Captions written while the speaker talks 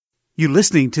You're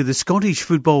listening to the Scottish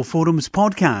Football Forums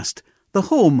podcast, the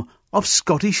home of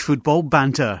Scottish football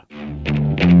banter.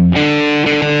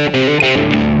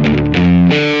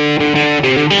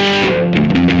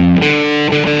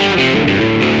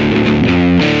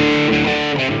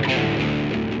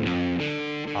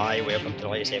 Hi, welcome to the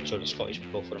latest episode of the Scottish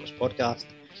Football Forums podcast,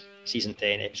 Season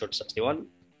 10, Episode 61.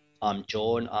 I'm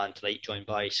John, and tonight joined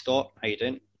by Scott. How you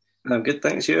doing? I'm good,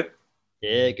 thanks, you?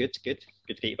 Yeah, good. Good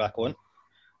to get you back on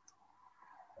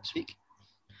this week.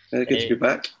 Good to be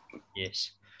back.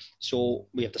 Yes. So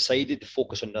we have decided to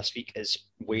focus on this week is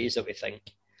ways that we think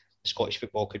Scottish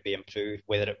football could be improved,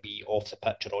 whether it be off the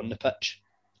pitch or on the pitch.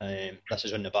 This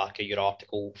is on the back of your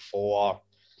article for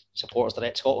Supporters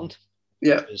Direct Scotland.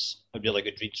 Yeah. Which is a really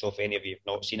good read, so if any of you have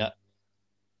not seen it,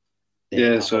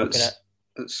 yeah, so it's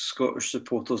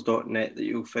scottishsupporters.net that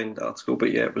you'll find the article,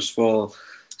 but yeah, it was for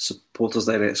Supporters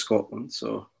Direct Scotland,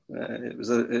 so it was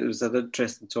an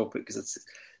interesting topic because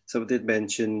somebody had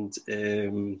mentioned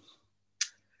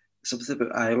something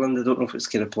about Ireland. I don't know if it's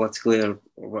kind of politically or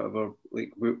whatever.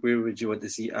 Like, where would you want to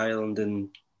see Ireland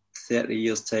in 30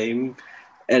 years' time?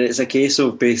 And it's a case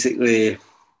of basically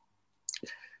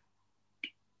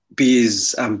be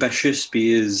as ambitious,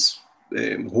 be as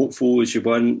hopeful as you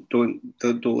want.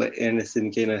 Don't let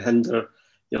anything kind of hinder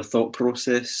your thought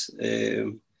process.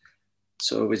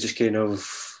 So we just kind of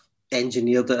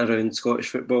engineered it around Scottish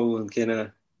football, and kind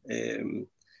of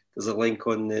there's a link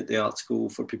on the article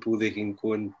for people. They can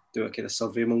go and do a kind of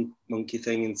survey monkey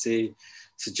thing and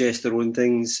suggest their own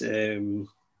things. And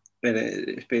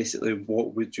it's basically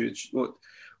what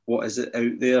is it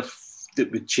out there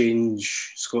that would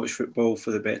change Scottish football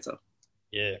for the better?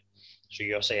 Yeah. So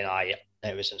you're saying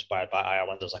it was inspired by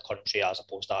Ireland as a country as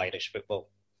opposed to Irish football?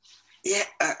 Yeah,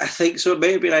 I think so. It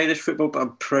may have been Irish football, but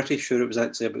I'm pretty sure it was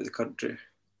actually about the country.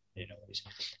 You know,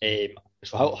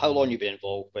 so how long have you been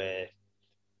involved with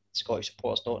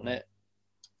ScottishSupporters.net?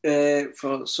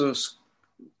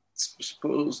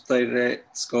 Supporters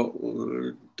Direct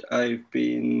Scotland, I've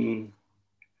been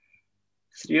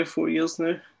 3 or 4 years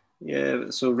now. Yeah,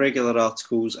 so regular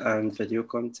articles and video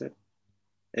content.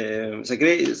 It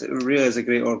really is a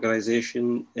great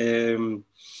organisation. They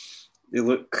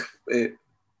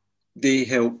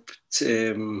helped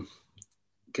kind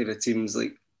of teams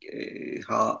like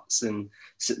Hearts and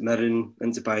St Mirren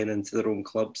into buying into their own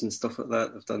clubs and stuff like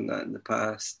that. They've done that in the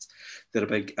past. They're a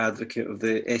big advocate of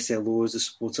the SLOs, the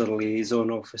supporter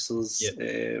liaison officers. Yep.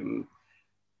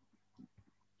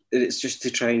 It's just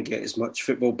to try and get as much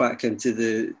football back into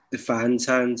the fans'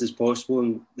 hands as possible,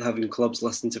 and having clubs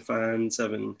listen to fans,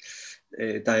 having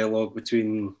dialogue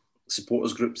between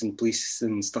supporters groups and police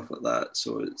and stuff like that.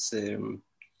 So it's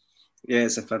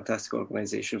it's a fantastic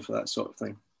organisation for that sort of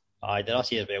thing. Did I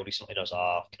see as well recently there's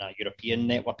a kind of European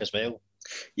network as well?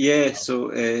 Yeah,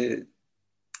 so I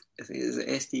think it's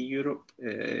SD Europe.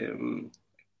 I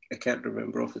can't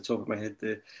remember off the top of my head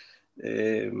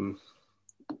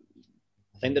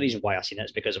I think the reason why I've seen it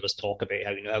is because there was talk about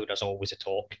how there's always a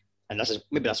talk, and that's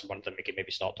one thing we can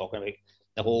maybe start talking about.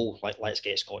 The whole let's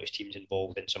get Scottish teams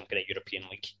involved in some kind of European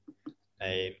league,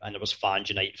 and there was fans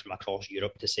united from across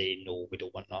Europe to say no, we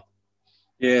don't want that.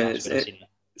 Yeah,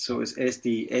 so it's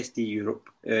SD Europe.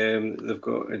 We've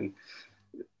got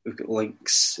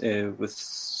links with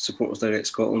Supporters Direct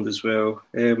Scotland as well.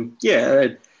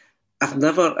 I've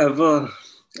never ever,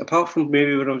 apart from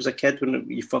maybe when I was a kid, when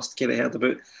you first kind of heard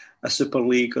about a Super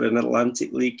League or an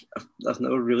Atlantic League, I've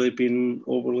never really been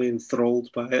overly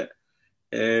enthralled by it.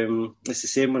 It's the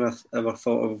same when I ever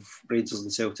thought of Rangers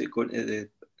and Celtic going to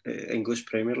the English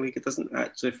Premier League. It doesn't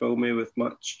actually fill me with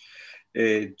much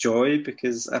joy,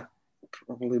 because I'm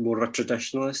probably more a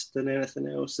traditionalist than anything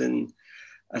else, and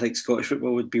I think Scottish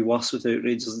football would be worse without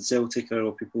Rangers and Celtic. I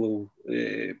know people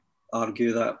will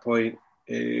argue that point.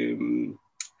 And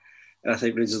I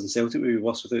think Rangers and Celtic would be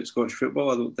worse without Scottish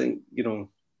football. I don't think,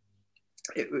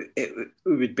 it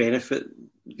would benefit,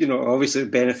 obviously it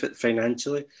would benefit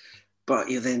financially, but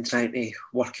you're then trying to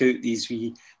work out these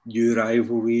wee new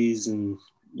rivalries and,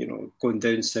 going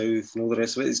down south and all the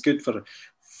rest of it. It's good for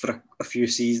a few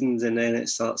seasons, and then it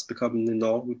starts becoming the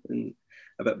norm and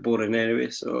a bit boring anyway.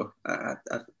 So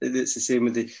it's the same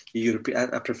with the European.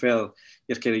 I prefer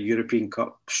your kind of European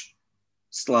Cup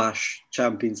 /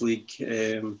 Champions League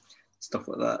stuff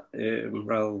like that,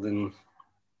 rather than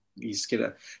these kind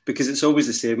of, because it's always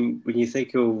the same when you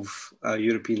think of a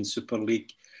European Super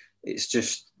League. It's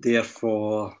just there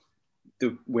for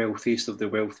the wealthiest of the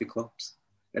wealthy clubs,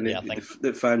 and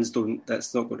the fans don't.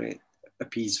 That's not going to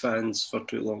appease fans for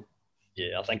too long.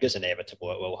 Yeah, I think it's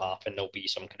inevitable it will happen. There'll be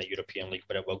some kind of European league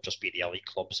where it will just be the elite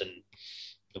clubs, and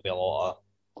there'll be a lot of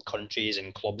countries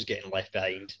and clubs getting left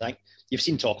behind. I think you've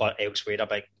seen talk elsewhere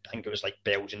about, I think it was like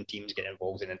Belgian teams getting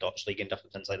involved in the Dutch league and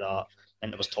different things like that.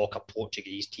 And there was talk of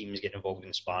Portuguese teams getting involved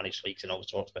in Spanish leagues and all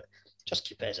sorts, but just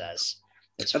keep it as is.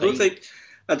 It's fine.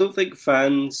 I don't think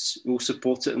fans will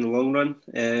support it in the long run.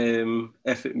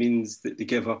 If it means that they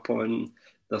give up on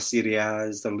their Serie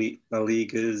A's, their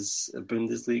Ligas, their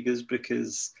Bundesligas,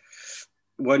 because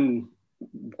one,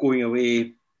 going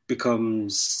away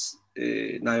becomes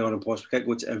nigh on impossible. You can't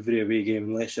go to every away game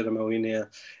unless you're a millionaire.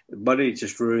 Money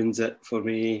just ruins it for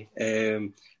me.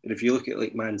 And if you look at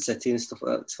like Man City and stuff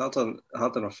like that, it's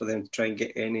hard enough for them to try and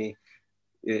get any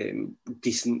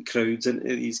decent crowds into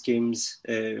these games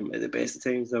at the best of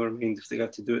times, never mind if they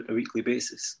got to do it on a weekly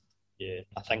basis. Yeah,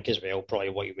 I think as well,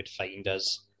 probably what you would find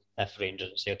is if Rangers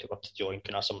and Celtic were to join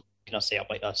kind of setup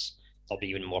like this, there'll be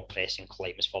even more pressing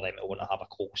claims for them to want to have a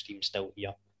Colts team still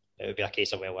here. It would be a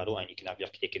case of, well, I don't think you can have your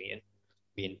cake and eat it,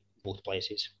 be in both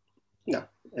places. No,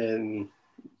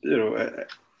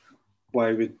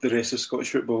 why would the rest of Scottish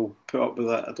football put up with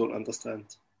that? I don't understand.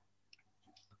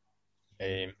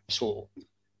 So,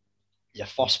 your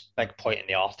first big point in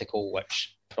the article,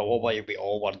 which probably we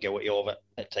all were guilty of it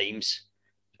at times,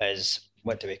 is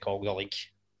what do we call the league?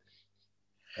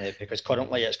 Because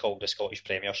currently it's called the Scottish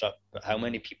Premiership, but how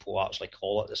many people actually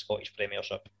call it the Scottish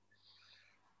Premiership?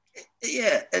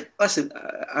 Yeah, listen,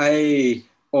 I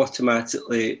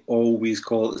automatically always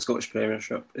call it the Scottish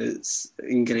Premiership. It's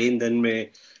ingrained in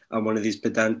me. I'm one of these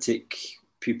pedantic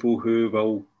people who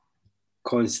will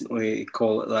constantly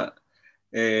call it that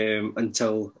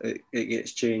until it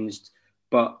gets changed.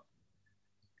 But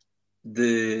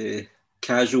the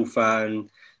casual fan,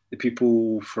 the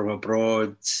people from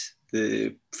abroad,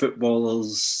 the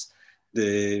footballers,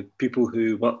 the people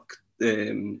who work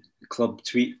club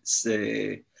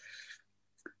tweets,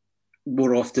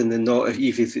 more often than not, if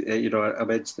I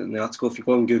mentioned in the article, if you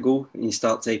go on Google and you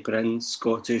start typing in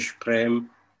Scottish Prem,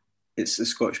 it's the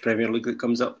Scottish Premier League that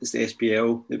comes up. It's the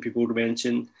SPL that people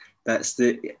mention. And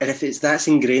if that's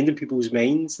ingrained in people's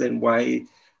minds, then why?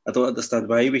 I don't understand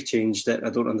why we changed it.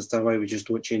 I don't understand why we just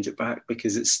don't change it back,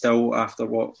 because it's still after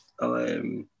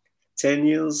 10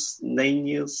 years, 9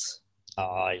 years.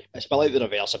 Aye, it's a bit like the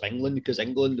reverse of England, because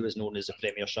England was known as the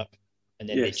Premiership, and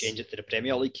then they changed it to the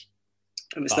Premier League.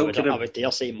 And I would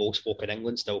dare say most folk in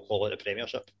England still call it the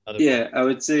Premiership. I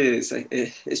would say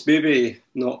it's maybe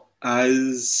not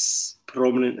as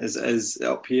prominent as it is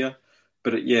up here,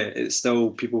 but it's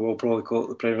still, people will probably call it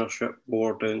the Premiership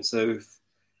more down south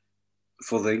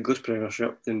for the English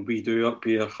Premiership than we do up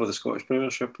here for the Scottish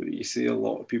Premiership. You see a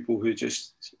lot of people who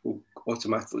just will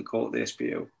automatically call it the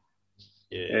SPL.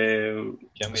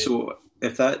 Yeah. So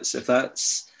if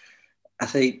that's, I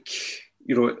think,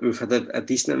 we've had a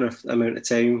decent enough amount of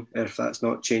time. If that's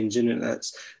not changing, and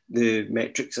that's the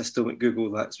metric system at Google,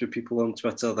 that's with people on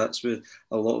Twitter, that's with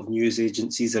a lot of news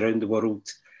agencies around the world.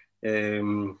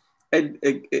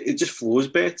 It just flows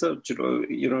better.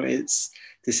 It's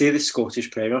to say the Scottish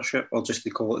Premiership, or just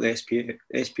to call it the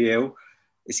SPL.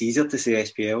 It's easier to say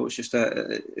SPL. It's just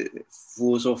that it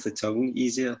flows off the tongue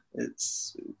easier.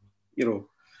 It's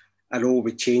I know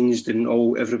we changed and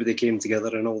everybody came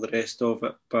together and all the rest of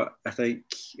it, but I think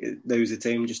now's the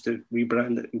time just to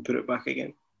rebrand it and put it back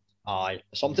again. Aye,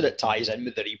 something that ties in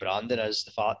with the rebranding is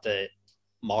the fact that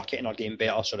marketing our game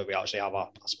better, so that we actually have a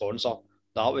sponsor.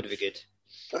 That would be good.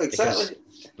 Exactly.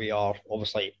 Because we are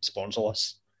obviously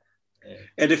sponsorless.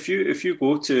 And if you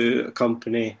go to a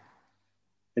company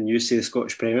and you say the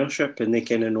Scottish Premiership and they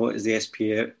kind of know it as the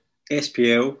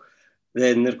SPL,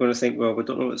 then they're going to think, well, we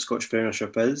don't know what the Scottish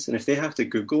Premiership is. And if they have to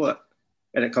Google it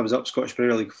and it comes up Scottish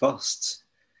Premier League first,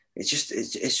 it's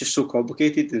just so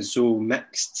complicated and so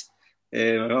mixed.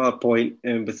 Another point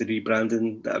with the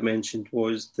rebranding that I mentioned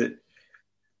was that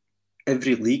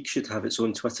every league should have its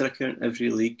own Twitter account. Every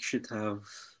league should have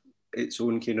its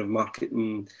own kind of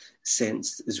marketing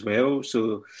sense as well.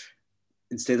 So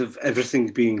instead of everything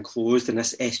being closed in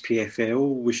this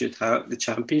SPFL, we should have the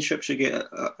Championship should get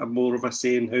a more of a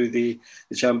say in how the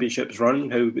Championships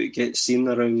run, how it gets seen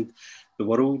around the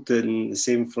world, and the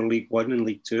same for League One and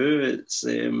League Two. It's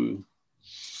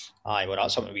aye, well,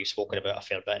 that's something we've spoken about a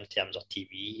fair bit in terms of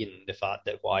TV and the fact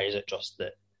that why is it just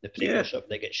the Premiership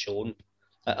that gets shown?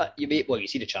 You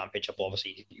see the Championship,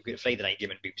 obviously. You've got Friday night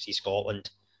game on BBC Scotland.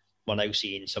 We're now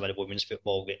seeing some of the women's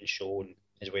football getting shown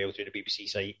as well through the BBC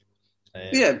site.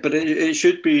 But it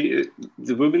should be,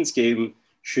 the women's game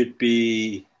should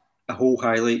be a whole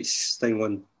highlights thing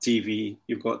on TV.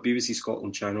 You've got BBC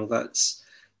Scotland channel, that's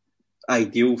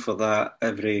ideal for that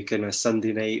every kind of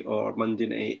Sunday night or Monday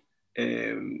night.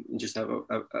 Just have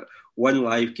a one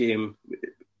live game.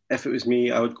 If it was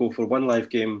me, I would go for one live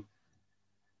game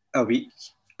a week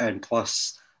and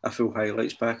plus a full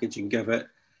highlights package and give it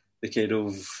the kind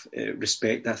of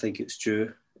respect I think it's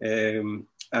due.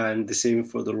 And the same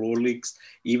for the lower leagues.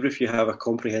 Even if you have a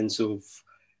comprehensive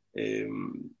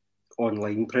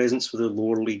online presence for the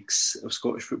lower leagues of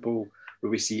Scottish football, where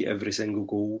we see every single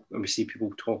goal and we see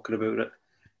people talking about it.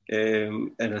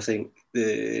 And I think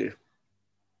the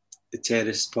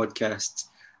Terrace podcast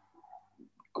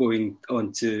going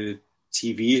onto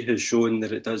TV has shown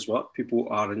that it does work. People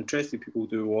are interested, people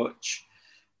do watch,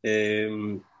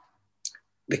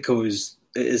 because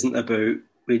it isn't about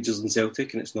Rangers and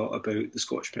Celtic and it's not about the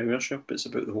Scottish Premiership, it's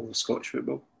about the whole of Scottish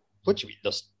football. What do you mean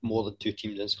there's more than 2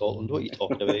 teams in Scotland? What are you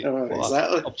talking about?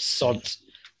 Exactly. Absurd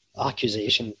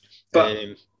accusation.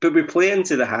 But we play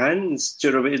into the hands. Do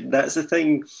you know what I mean? That's the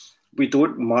thing. We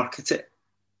don't market it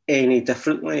any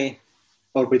differently,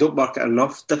 or we don't market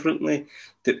enough differently.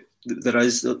 That there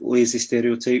is lazy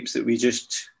stereotypes that we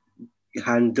just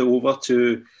hand over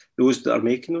to those that are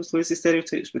making those lazy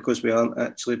stereotypes because we aren't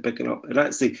actually picking up. And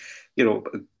actually,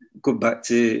 going back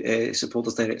to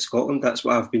Supporters Direct Scotland, that's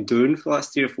what I've been doing for the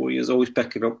last 3 or 4 years, always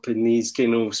picking up in these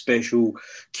kind of special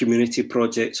community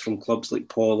projects from clubs like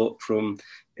Pollock, from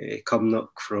Cumnock,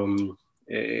 from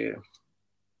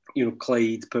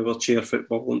Clyde, Power Chair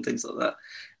Football and things like that.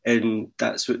 And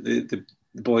that's what the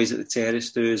boys at the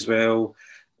Terrace do as well.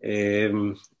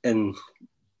 And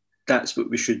that's what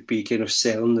we should be kind of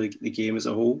selling the game as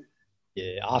a whole.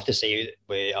 Yeah, I have to say,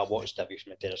 I watched the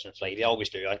from the Terrace on Friday. I always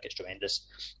do. I think it's tremendous.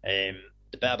 The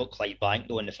bit about Clydebank,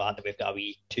 though, and the fact that we've got a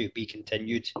wee to be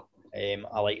continued,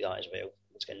 I like that as well.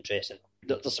 It's interesting.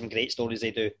 There's some great stories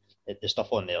they do. The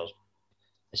stuff on there,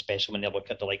 especially when they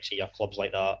look at the likes of your clubs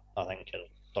like that, I think are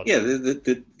done. Yeah,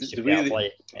 the way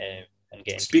play, and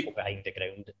getting people behind the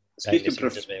ground,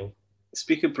 as well.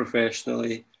 Speaking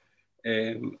professionally,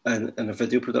 and a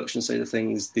video production side of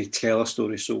things, they tell a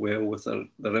story so well with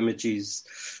their images,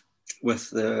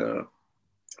 with their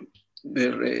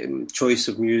choice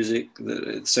of music,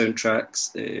 their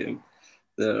soundtracks,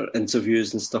 their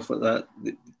interviews and stuff like that.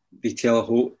 They tell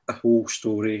a whole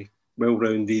story,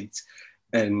 well-rounded,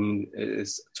 and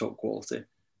it's top quality.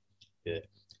 Yeah.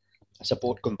 I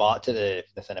suppose going back to the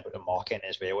thing about the marketing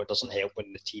as well, it doesn't help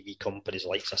when the TV companies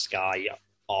like Sky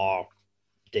are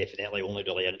definitely only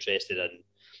really interested in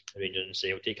Rangers and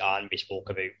Celtic, and we spoke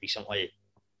about recently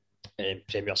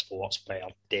Premier Sports player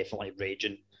definitely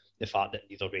raging the fact that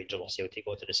neither Rangers or Celtic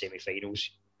got to the semi-finals,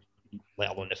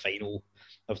 let alone the final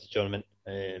of the tournament.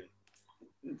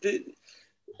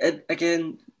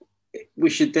 Again, we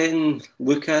should then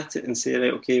look at it and say,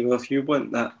 right, okay, well, if you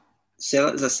want that, sell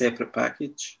it as a separate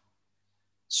package.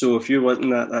 So if you're wanting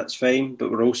that, that's fine, but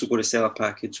we're also going to sell a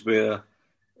package where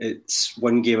it's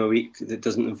 1 game a week that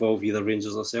doesn't involve either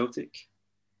Rangers or Celtic,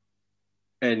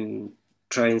 and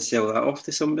try and sell that off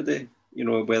to somebody,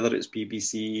 whether it's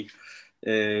BBC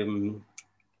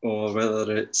or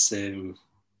whether it's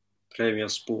Premier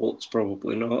Sports,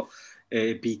 probably not,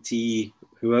 BT,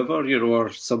 whoever,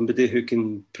 or somebody who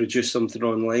can produce something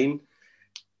online.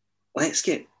 Let's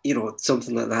get,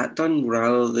 something like that done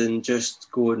rather than just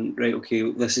going, right,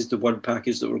 okay, this is the one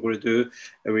package that we're going to do,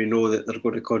 and we know that they're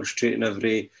going to concentrate on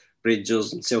every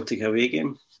Rangers and Celtic away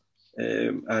game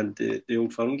and the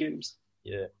Old Firm games.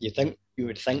 Yeah, you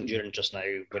would think during just now,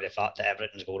 with the fact that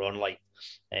everything's going on, like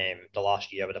the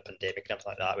last year with the pandemic and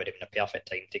everything like that, would have been a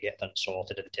perfect time to get things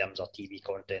sorted in terms of TV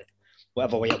content.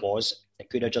 Whatever way it was, it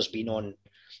could have just been on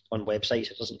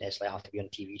websites. It doesn't necessarily have to be on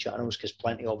TV channels, because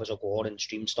plenty of us will go on and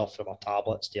stream stuff from our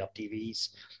tablets to our TVs,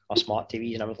 our smart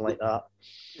TVs and everything like that.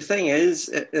 The thing is,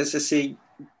 as I say,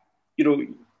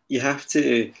 you have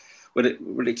to,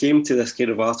 when it came to this kind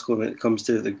of article, when it comes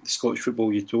to the Scottish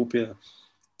football utopia,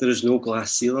 there is no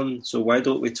glass ceiling. So why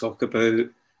don't we talk about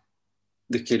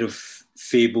the kind of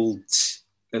fabled,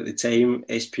 at the time,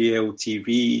 SPL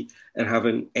TV and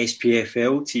having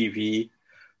SPFL TV?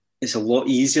 It's a lot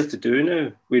easier to do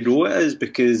now. We know it is,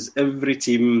 because every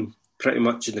team pretty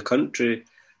much in the country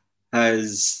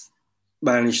has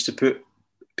managed to put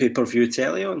pay-per-view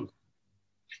telly online,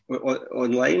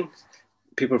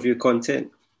 pay-per-view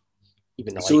content.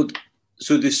 So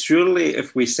surely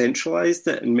if we centralised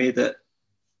it and made it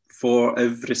for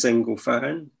every single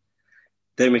fan,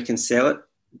 then we can sell it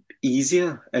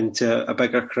easier into a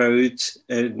bigger crowd,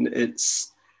 and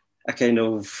it's a kind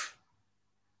of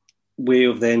way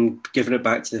of then giving it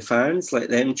back to the fans, let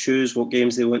them choose what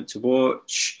games they want to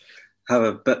watch, have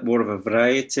a bit more of a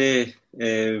variety.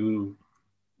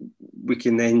 We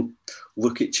can then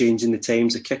look at changing the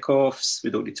times of kickoffs. We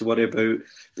don't need to worry about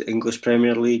the English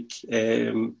Premier League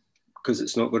because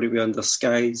it's not going to be under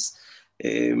Sky's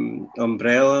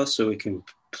umbrella, so we can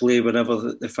play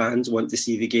whenever the fans want to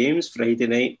see the games. Friday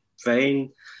night,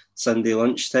 fine. Sunday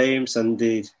lunchtime,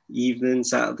 Sunday evening,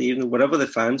 Saturday evening, wherever the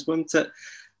fans want it.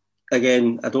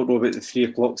 Again, I don't know about the 3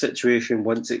 o'clock situation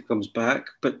once it comes back,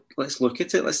 but let's look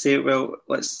at it. Let's say, well,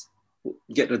 let's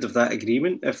get rid of that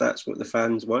agreement if that's what the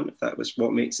fans want, if that was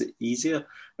what makes it easier,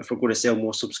 if we're going to sell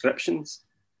more subscriptions.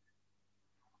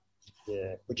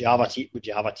 Yeah. Would you have a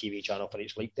TV channel for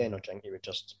each league then, or do you think you would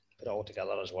just put it all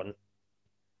together as one?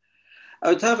 I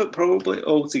would have it probably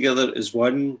all together as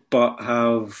one, but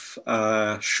have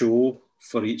a show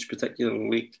for each particular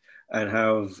league and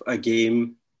have a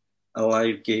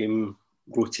live game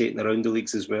rotating around the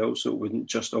leagues as well, so it wouldn't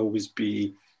just always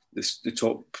be the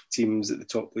top teams at the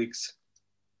top leagues.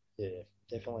 Yeah,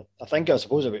 definitely. I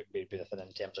suppose it would be the thing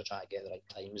in terms of trying to get the right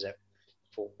times that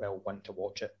folk will want to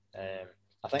watch it.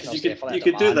 I think you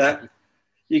could do that.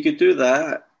 You could do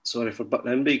that. Sorry for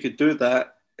butting in, but you could do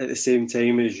that at the same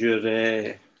time as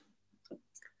you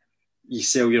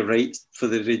sell your right for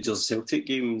the Rangers Celtic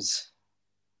games,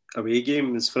 away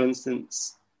games, for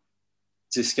instance,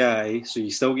 to Sky. So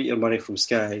you still get your money from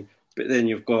Sky, but then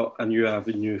you've got a new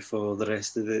avenue for the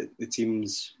rest of the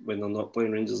teams when they're not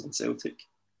playing Rangers and Celtic.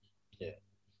 Yeah,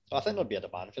 so I think there'd be a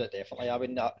demand for it, definitely. I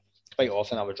mean, quite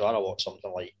often I would rather watch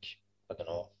something like, I don't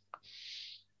know,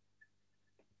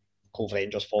 Cove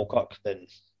Rangers Falkirk than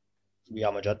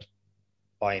Real Madrid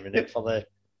Bayern Munich for the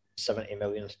 70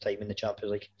 millionth time in the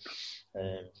Champions League.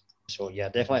 So yeah,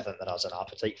 definitely think there is an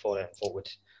appetite for it and folk would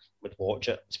watch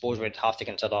it. I suppose we'd have to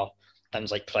consider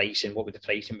things like pricing. What would the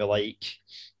pricing be like?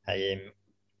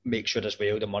 Make sure as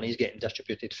well the money's getting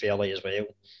distributed fairly as well.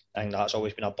 I think that's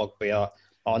always been a bugbear.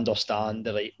 I understand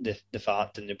the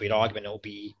fact, and the argument will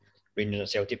be Rangers and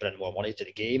Celtic bring more money to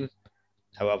the game.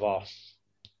 However,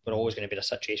 we're always going to be in a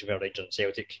situation where Rangers and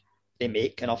Celtic, they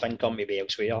make enough income maybe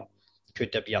elsewhere.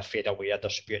 Could there be a fairer way of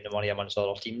distributing the money amongst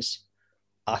other teams?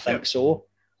 I think so.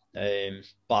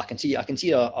 But I can see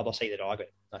the other side of the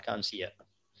argument. I can see it.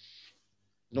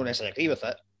 Don't necessarily agree with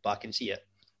it, but I can see it.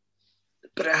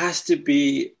 But it has to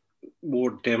be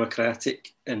more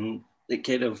democratic, and that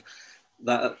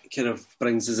kind of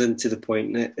brings us into the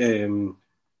point that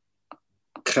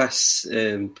Chris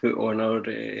put on our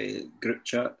group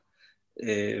chat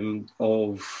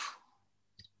of,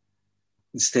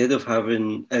 instead of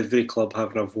having every club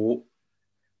having a vote,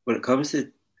 when it comes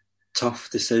to tough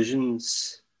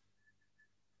decisions,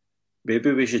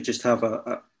 maybe we should just have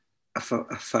a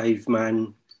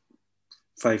 5-person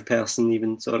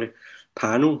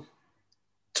panel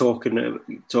talking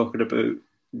about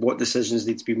what decisions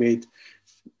need to be made.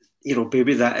 You know,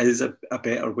 maybe that is a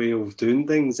better way of doing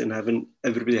things, and having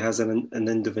everybody has an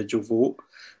individual vote,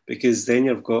 because then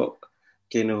you've got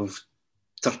kind of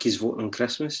turkeys voting on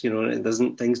Christmas. You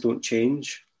know, things don't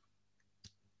change.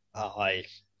 I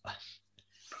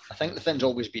think the thing's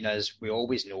always been is we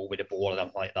always know with the board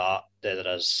and like that there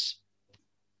is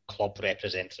club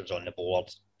representatives on the board,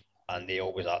 and they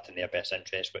always act in their best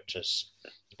interest, which is, I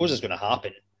suppose, is going to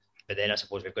happen. But then I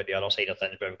suppose we've got the other side of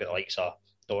things where we've got the likes of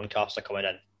Doncaster coming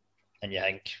in, and you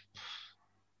think,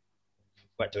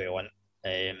 what do we want?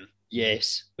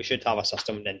 Yes, we should have a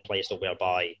system in place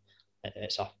whereby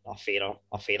it's a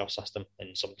fairer system,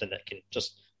 and something that can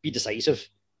just be decisive.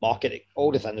 Market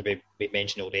all the things we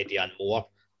mentioned already and more.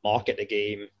 Market the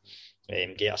game,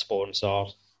 get a sponsor,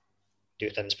 do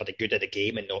things for the good of the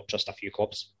game and not just a few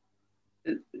clubs.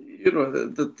 You know,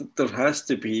 there has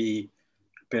to be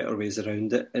better ways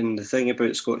around it. And the thing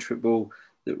about Scottish football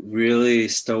that really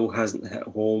still hasn't hit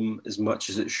home as much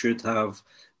as it should have,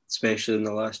 especially in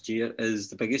the last year, is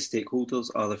the biggest stakeholders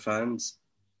are the fans.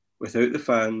 Without the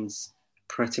fans,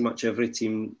 pretty much every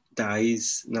team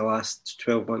dies in the last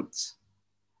 12 months.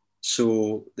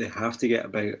 So they have to get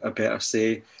a better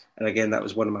say. And again, that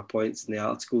was one of my points in the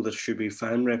article. There should be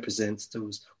fan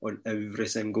representatives on every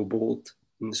single board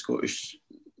in the Scottish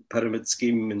pyramid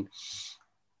scheme. And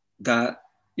that,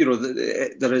 you know,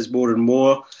 there is more and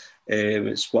more.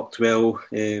 It's worked well.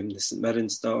 The St Mirren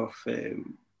stuff,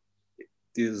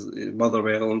 there's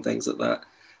Motherwell and things like that.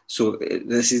 So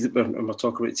this is, when we're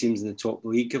talking about teams in the top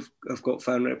league have got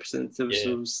fan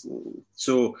representatives. Yeah.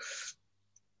 So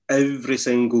every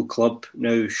single club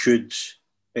now should,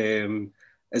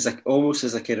 almost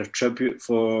as a kind of tribute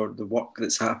for the work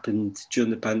that's happened during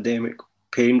the pandemic,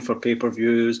 paying for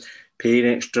pay-per-views, paying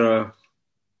extra,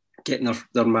 getting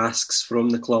their masks from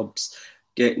the clubs,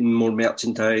 getting more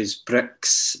merchandise,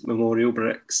 bricks, memorial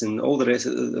bricks, and all the rest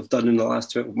that they've done in the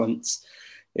last 12 months,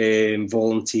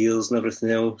 volunteers and everything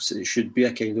else. It should be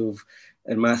a kind of,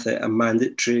 in my a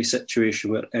mandatory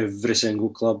situation where every single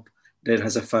club then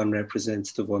has a fan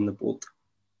representative on the board.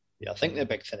 Yeah, I think the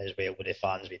big thing as well with the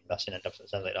fans being missing and different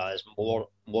things like that is more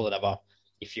than ever,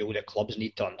 you feel that clubs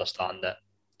need to understand that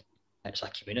it's a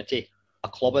community. A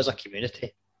club is a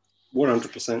community.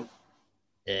 100%.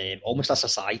 Almost a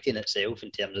society in itself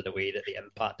in terms of the way that they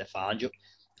impact the fans.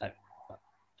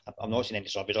 I'm not seeing any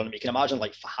surveys on it, but you can imagine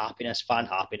like for fan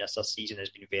happiness this season has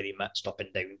been very mixed up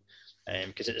and down.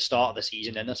 Because at the start of the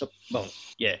season, I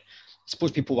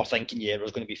suppose people were thinking, there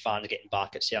was going to be fans getting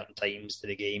back at certain times to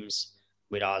the games,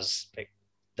 whereas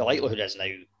the likelihood is now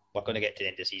we're going to get to the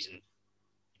end of the season.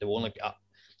 There will only be,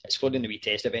 excluding the wee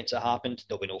test events that happened,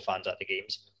 there'll be no fans at the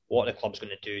games. What are the clubs going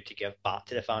to do to give back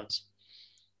to the fans?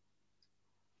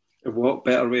 What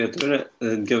better way of doing it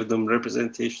than give them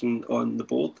representation on the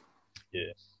board?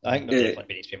 Yeah, I think there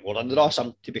definitely needs to be more. And there are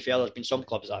some, to be fair, there's been some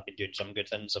clubs that have been doing some good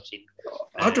things I've seen.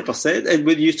 100%. And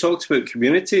when you talked about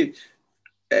community,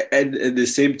 in the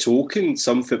same token,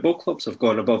 some football clubs have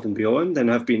gone above and beyond and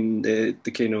have been the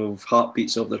kind of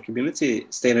heartbeats of their community.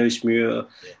 Stenhousemuir,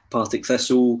 Partick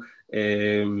Thistle, off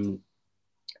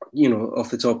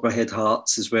the top of my head,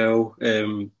 Hearts as well.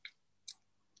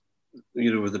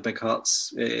 With the Big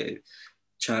Hearts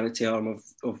charity arm of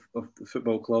the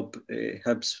football club,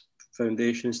 Hibs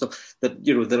Foundation and stuff. That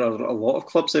there are a lot of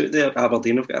clubs out there.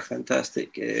 Aberdeen have got a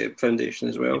fantastic foundation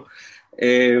as well,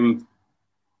 and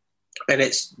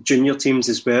it's junior teams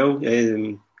as well.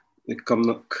 The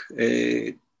Cumnock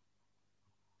they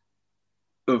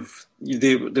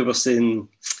were saying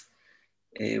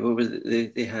what was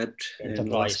it they had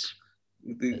Enterprise.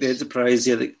 The Enterprise,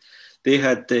 they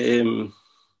had.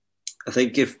 I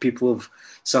think if people have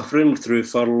suffering through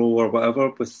furlough or whatever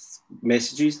with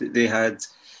messages, that they had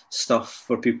stuff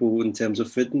for people in terms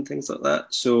of food and things like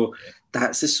that. So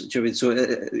that's the situation. So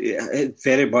it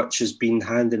very much has been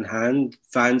hand in hand.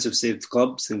 Fans have saved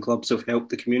clubs and clubs have helped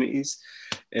the communities.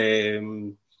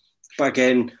 But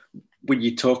again, when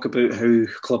you talk about how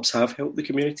clubs have helped the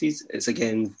communities, it's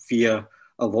again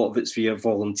a lot of it's via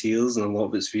volunteers and a lot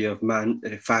of it's via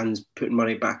fans putting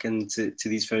money back into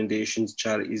these foundations,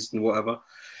 charities and whatever.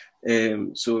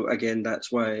 So again,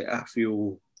 that's why I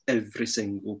feel every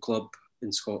single club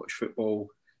in Scottish football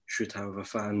should have a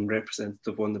fan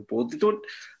representative on the board.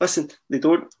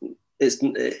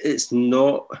 It's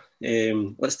not,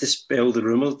 let's dispel the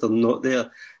rumours, they're not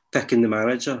there picking the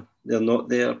manager. They're not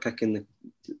there picking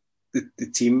the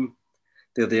team.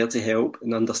 They're there to help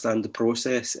and understand the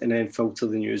process and then filter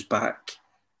the news back.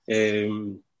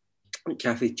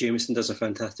 Kathy Jameson does a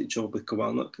fantastic job with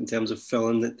Kilmarnock in terms of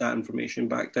filling that information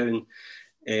back down.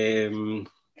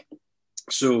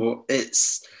 So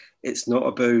it's not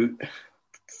about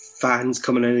fans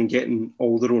coming in and getting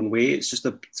all their own way. It's just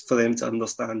for them to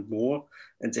understand more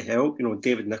and to help.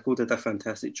 David Nicholl did a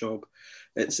fantastic job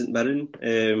at St Mirren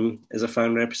as a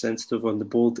fan representative on the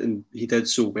board, and he did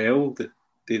so well that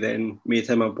they then made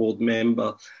him a board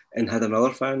member and had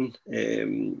another fan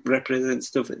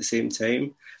representative at the same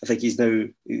time. I think he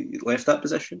left that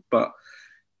position, but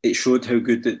it showed how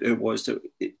good it was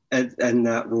in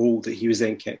that role that he was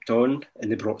then kept on,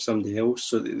 and they brought somebody else,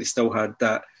 so that they still had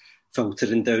that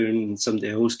filtering down and somebody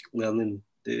else learning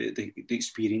the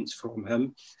experience from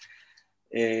him.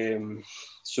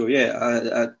 So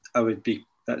yeah, I would be,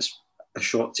 that's a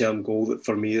short-term goal that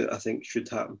for me I think should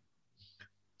happen.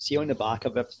 See, on the back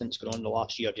of everything that's going on the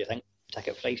last year, do you think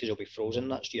ticket prices will be frozen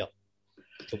next year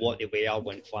to what they were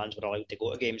when fans were allowed to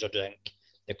go to games, or do you think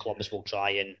the clubs will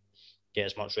try and get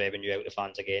as much revenue out of the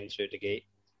fans again through the gate?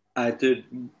 I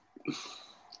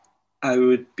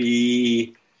would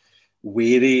be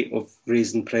wary of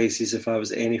raising prices if I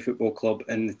was any football club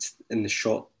in the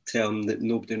short term that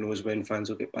nobody knows when fans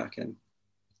will get back in.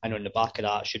 And on the back of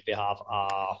that, should we have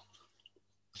a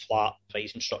flat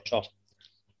pricing structure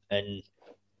in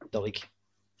the league,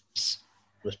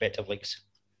 respective leagues?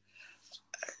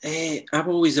 I'm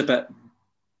always a bit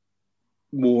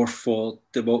more for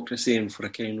democracy and for a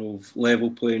kind of level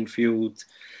playing field,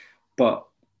 but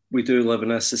we do live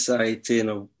in a society and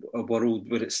a world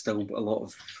where it's still a lot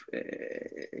of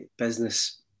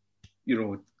business,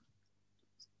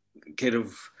 kind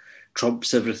of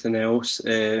trumps everything else.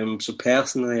 So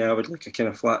personally, I would like a kind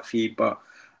of flat fee, but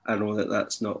I know that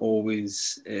that's not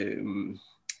always going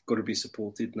to be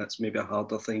supported, and that's maybe a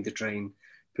harder thing to try and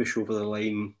push over the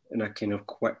line in a kind of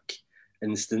quick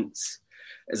instance.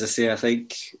 As I say, I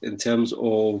think in terms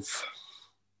of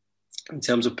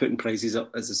putting prices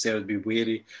up, as I say, I would be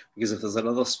wary, because if there's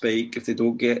another spike, if they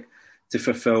don't get to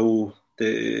fulfil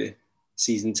the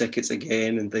season tickets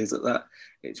again and things like that,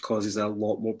 it causes a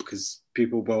lot more, because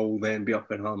people will then be up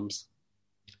in arms.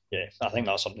 Yeah, I think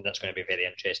that's something that's going to be very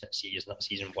interesting to see, isn't it?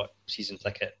 Season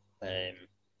ticket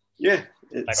Yeah,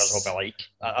 figures will be like.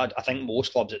 I think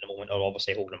most clubs at the moment are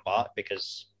obviously holding back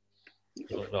because they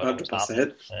don't know what's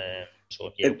happening.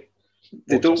 So yeah,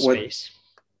 they don't want. Space.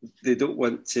 They don't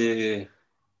want to.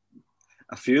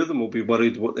 A few of them will be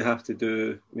worried what they have to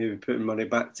do, maybe putting money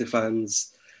back to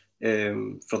fans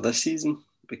for this season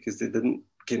because they didn't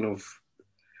kind of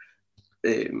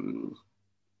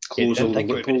close all the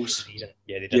loopholes. Yeah,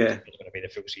 they didn't think it was going to be the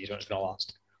full season. It's going to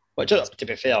last. But to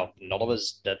be fair, none of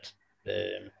us did.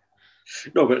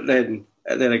 No, but then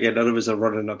again, none of us are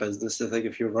running a business. I think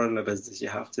if you're running a business, you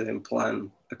have to then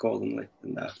plan accordingly,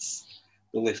 and that's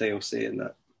the only thing I'll say in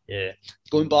that. Yeah,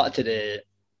 going back to the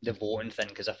voting thing,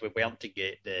 because if we weren't to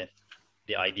get the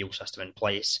ideal system in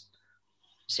place,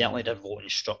 certainly the voting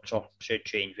structure should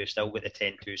change. We've still got the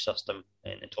 10-2 system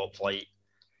in the top flight.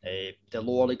 The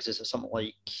lower leagues, is it something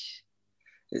like?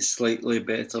 It's slightly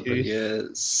better, but yeah,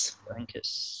 I think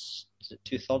is it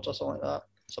 2/3 or something like that?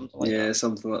 Something like that. Yeah,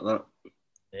 something like that.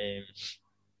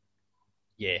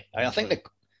 Yeah, I think the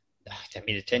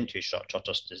 10-2 structure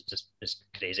just is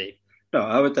crazy. No,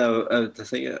 I would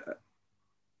think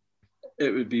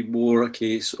it would be more a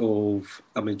case of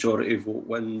a majority vote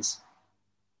wins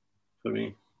for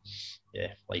me.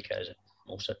 Yeah, like it is in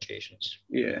most situations.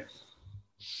 Yeah.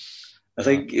 I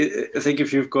think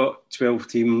if you've got 12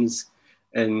 teams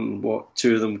and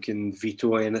two of them can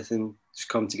veto anything, just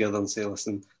come together and say,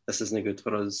 listen, this isn't good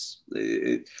for us.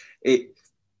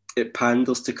 It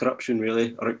panders to corruption,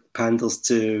 really, or it panders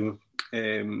to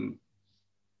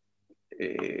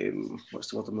what's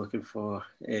the word I'm looking for?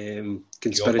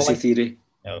 Conspiracy theory.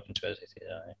 No, conspiracy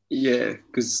theory. Yeah,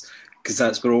 because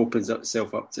that's what it opens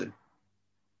itself up to.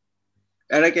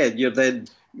 And again, you're then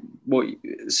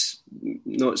it's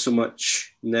not so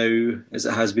much now as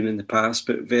it has been in the past,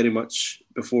 but very much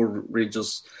before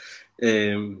Rangers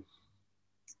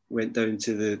went down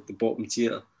to the bottom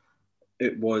tier.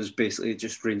 It was basically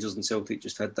just Rangers and Celtic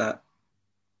just had that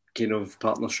kind of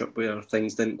partnership where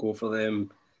things didn't go for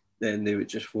them, then they would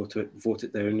just vote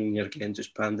it down, and you're again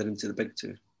just pandering to the big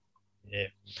two. Yeah.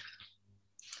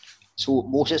 So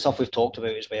most of the stuff we've talked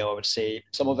about as well, I would say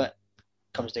some of it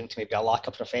comes down to maybe a lack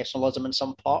of professionalism in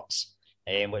some parts,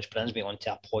 which brings me on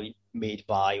to a point made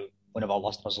by one of our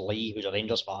listeners, Lee, who's a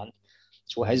Rangers fan.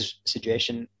 So his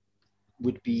suggestion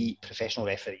would be professional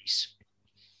referees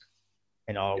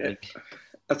in our league.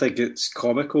 I think it's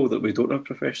comical that we don't have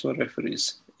professional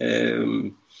referees.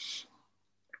 I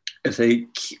think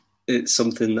it's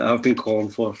something that I've been calling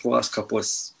for the last couple of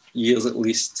years at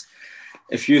least.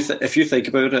 If you think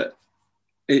about it,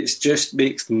 it just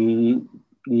makes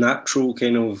natural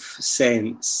kind of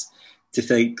sense to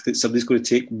think that somebody's going to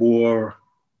take more.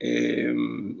 They're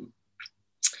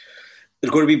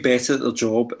going to be better at their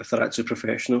job if they're actually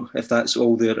professional. If that's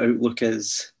all their outlook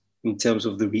is in terms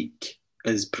of the week,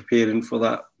 is preparing for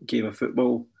that game of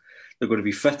football. They're going to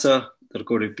be fitter. They're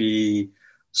going to be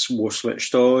more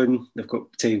switched on. They've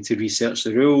got time to research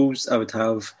the rules. I would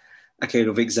have a kind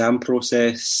of exam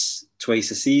process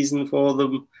twice a season for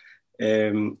them.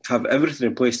 Have everything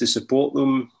in place to support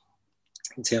them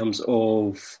in terms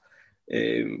of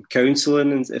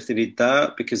counselling, and if they need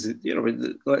that, because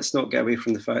let's not get away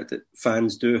from the fact that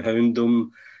fans do hound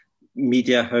them,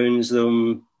 media hounds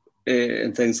them,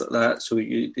 and things like that. So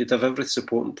you'd have every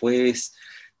support in place.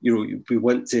 We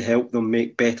want to help them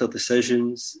make better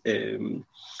decisions.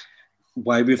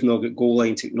 Why we've not got goal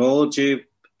line technology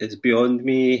is beyond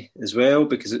me as well,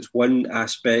 because it's one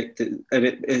aspect and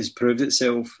it has proved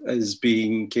itself as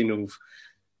being kind of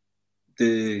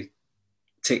the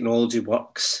technology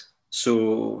works.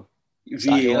 So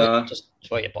VAR.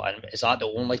 Is that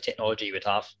the only technology you would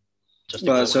have? That's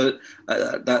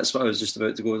what I was just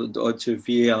about to go on to.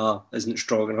 VAR isn't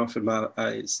strong enough in my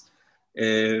eyes.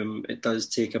 It does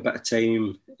take a bit of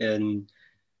time, and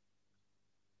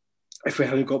if we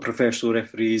haven't got professional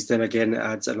referees, then again it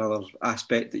adds another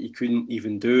aspect that you couldn't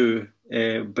even do.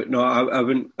 But no, I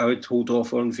wouldn't. I would hold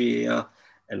off on VAR,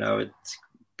 and I would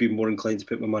be more inclined to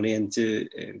put my money into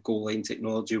goal line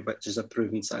technology, which is a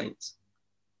proven science.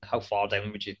 How far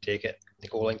down would you take it? The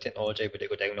goal line technology, would it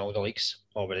go down all the leagues,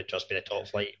 or would it just be the top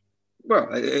flight? Well,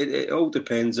 it all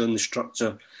depends on the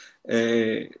structure.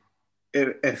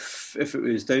 If it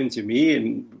was down to me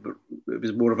and it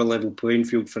was more of a level playing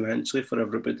field financially for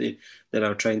everybody, then I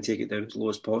would try and take it down as low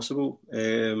as possible.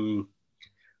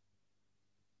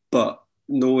 But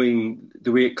knowing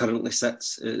the way it currently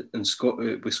sits with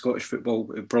Scottish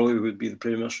football, it probably would be the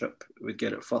Premiership would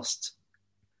get it first.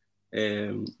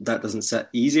 That doesn't sit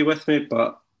easy with me,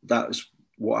 but that's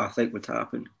what I think would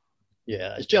happen.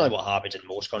 Yeah, it's generally what happens in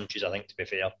most countries, I think, to be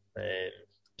fair.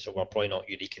 So we're probably not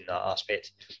unique in that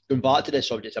aspect. Going back to the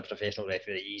subject of professional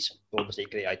referees, obviously a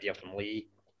great idea from Lee.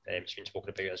 It's been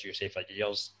spoken about, as you say, for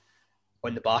years.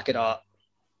 On the back of that,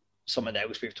 something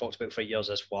else we've talked about for years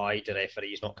is why do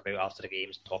referees not come out after the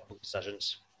games and talk about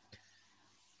decisions?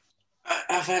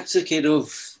 I've actually kind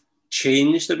of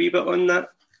changed a wee bit on that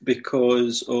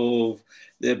because of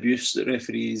the abuse that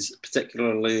referees,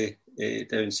 particularly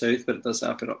down south, but it does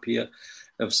happen up here,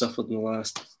 have suffered in the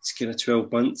last kind of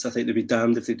 12 months. I think they'll be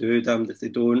damned if they do, damned if they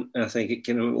don't. And I think it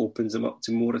kind of opens them up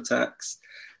to more attacks.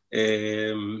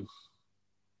 I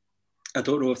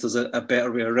don't know if there's a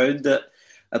better way around it.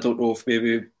 I don't know if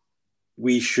maybe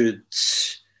we should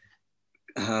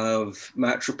have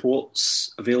match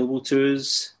reports available to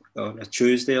us on a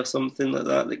Tuesday or something like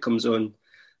that comes on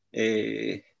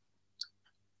the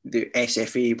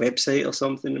SFA website or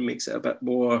something and makes it a bit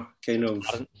more kind of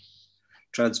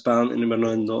transparent, and we're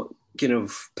not kind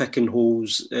of picking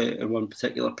holes in one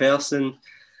particular person.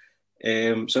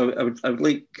 So I would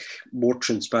like more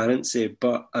transparency,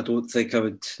 but I don't think I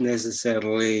would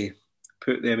necessarily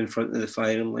put them in front of the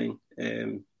firing line.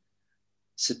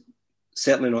 So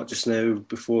certainly not just now.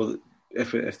 Before,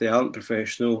 if they aren't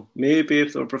professional, maybe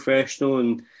if they're professional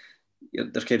and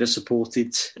they're kind of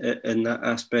supported in that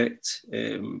aspect,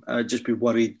 I'd just be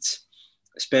worried,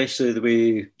 especially the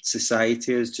way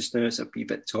society is just now. It's a wee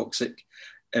bit toxic,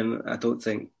 and I don't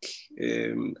think.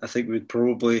 I think we'd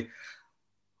probably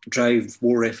drive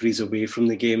more referees away from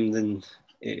the game than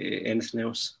anything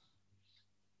else.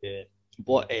 Yeah,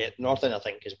 but another thing I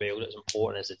think as well that's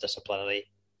important is the disciplinary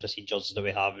procedures that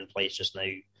we have in place just now.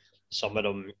 Some of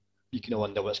them you can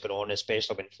wonder what's going on,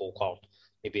 especially when folk are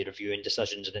maybe reviewing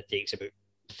decisions and it takes about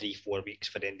 3-4 weeks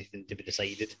for anything to be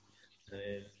decided.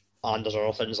 And there's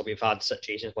other things that we've had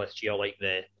situations last year like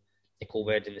the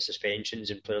COVID and the suspensions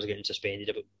and players getting suspended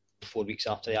about 4 weeks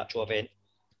after the actual event,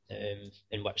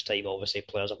 in which time obviously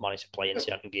players have managed to play in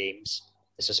certain games.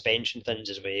 The suspension things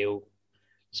as well,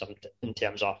 some in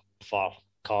terms of for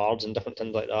cards and different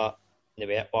things like that, and the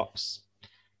way it works.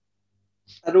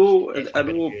 I know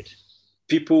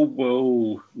people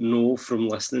will know from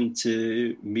listening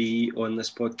to me on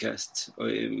this podcast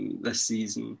this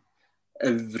season,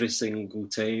 every single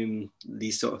time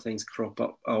these sort of things crop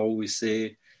up, I always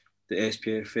say the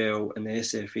SPFL and the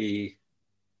SFA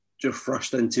just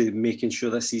rushed into making sure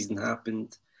this season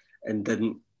happened and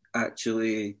didn't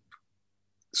actually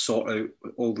sort out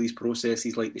all these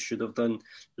processes like they should have done.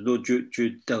 There's no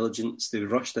due diligence. They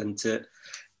rushed into it.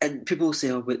 And people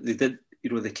say, oh, but they did,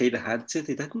 they kind of had to.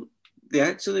 They didn't. They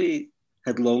actually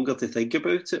had longer to think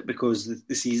about it because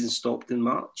the season stopped in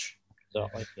March.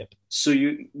 Exactly, yep. So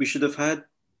we should have had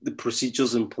the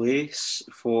procedures in place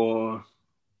for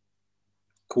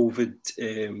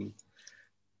COVID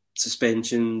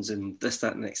suspensions and this,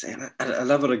 that, and next. And I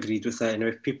never agreed with that. And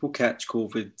if people catch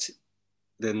COVID,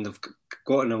 then they've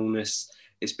got an illness.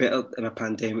 It's better in a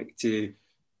pandemic to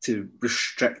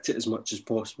restrict it as much as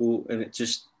possible, and it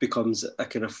just becomes a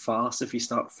kind of farce if you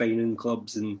start fining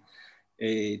clubs and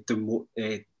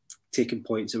taking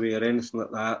points away or anything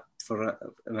like that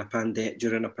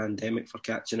during a pandemic for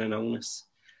catching an illness.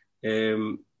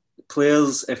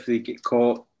 Players, if they get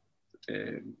caught,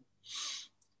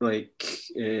 like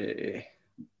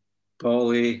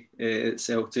Bally at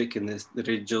Celtic and the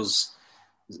Rangers,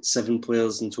 7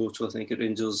 players in total, I think, at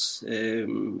Rangers,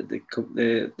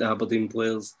 the Aberdeen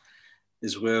players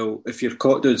as well. If you're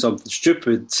caught doing something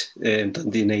stupid,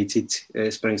 Dundee United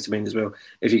springs to mind as well.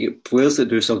 If you get players that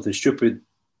do something stupid,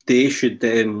 they should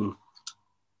then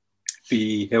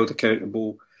be held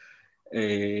accountable,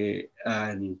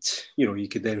 and you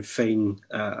could then fine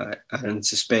and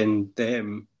suspend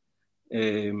them.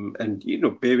 And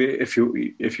maybe if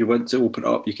you want to open it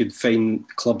up, you could fine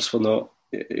clubs for not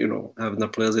having their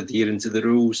players adhering to the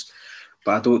rules.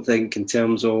 But I don't think in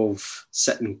terms of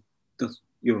sitting,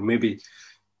 maybe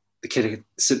the kind of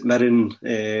St Mirren,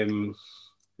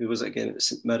 who was it again? It was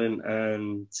St Mirren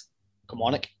and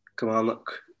Kilmarnock.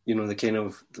 The kind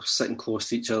of they're sitting close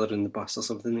to each other in the bus or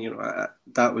something.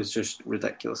 That was just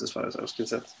ridiculous as far as I was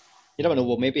concerned. You never know.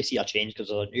 We'll maybe see a change because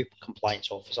there's a new compliance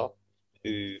officer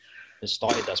who has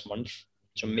started this month.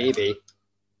 So maybe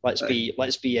let's be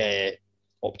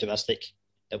optimistic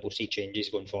that we'll see changes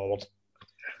going forward.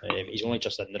 He's only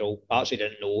just in the role. I actually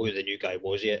didn't know who the new guy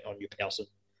was yet, or new person.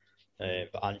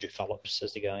 But Andrew Phillips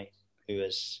is the guy who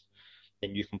is the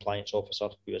new compliance officer,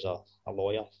 who is a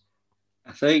lawyer.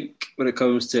 I think when it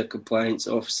comes to a compliance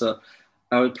officer,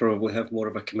 I would probably have more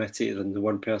of a committee than the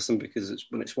one person, because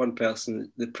when it's one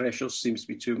person, the pressure seems to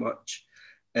be too much.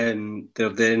 And they're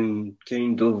then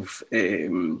kind of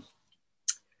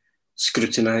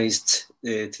scrutinised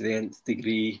to the nth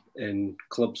degree, and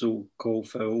clubs will call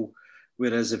foul.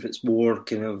 Whereas if it's more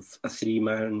kind of a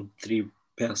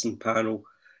three-person panel,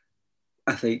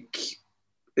 I think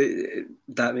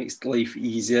that makes life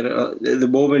easier. At the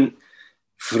moment,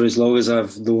 for as long as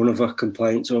I've known of a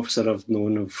compliance officer, I've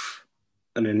known of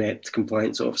an inept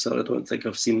compliance officer. I don't think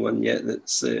I've seen one yet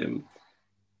that's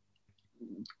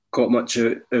got much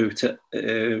out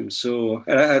it. So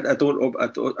I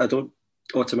don't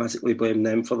automatically blame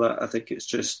them for that. I think it's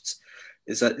just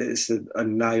it's a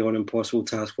nigh on impossible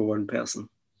task for one person.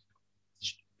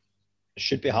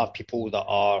 Should we have people that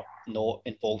are not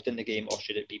involved in the game, or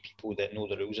should it be people that know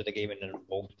the rules of the game and are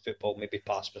involved in football, maybe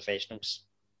past professionals?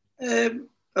 A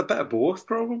bit of both,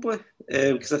 probably,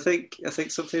 because I think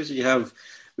sometimes when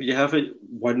you have it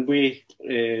one way,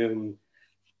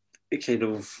 it kind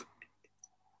of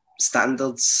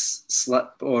standards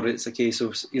slip, or it's a case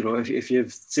of, if you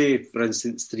have, say, for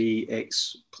instance, 3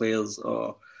 ex-players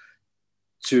or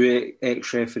 2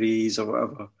 ex-referees or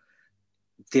whatever,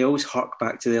 they always hark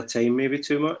back to their time maybe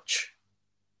too much.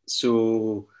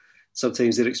 So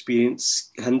sometimes their experience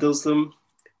hinders them.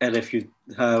 And if you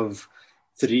have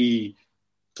 3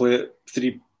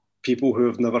 people who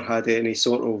have never had any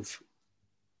sort of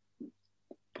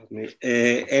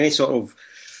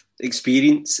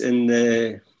experience in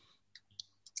the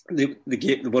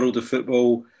world of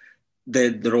football,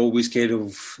 then they're always kind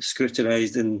of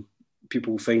scrutinised, and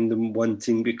people find them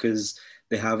wanting because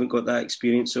they haven't got that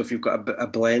experience. So if you've got a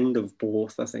blend of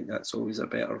both, I think that's always a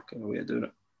better kind of way of doing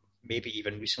it. Maybe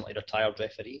even recently retired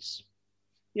referees.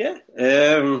 Yeah,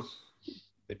 would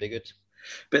be good.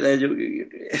 But then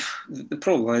the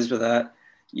problem is with that,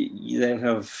 you then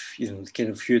have kind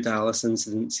of Hugh Dallas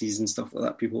incidences and stuff like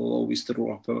that. People will always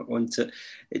throw up onto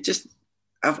it. Just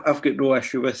I've got no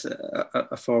issue with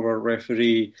a former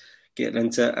referee getting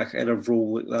into a kind of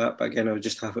role like that, but again, I would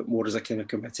just have it more as a kind of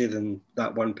committee than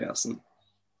that one person.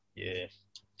 Yeah.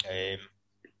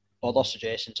 Other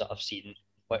suggestions that I've seen,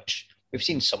 which we've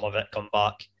seen some of it come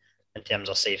back in terms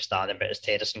of safe standing, but it's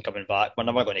Terracing coming back. We're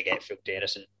never going to get full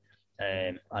Terracing.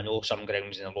 I know some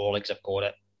grounds in the lower leagues have got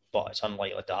it, but it's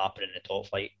unlikely to happen in the top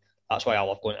flight. That's why I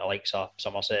love going to likes of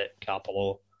Somerset,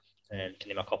 Carpolo, and to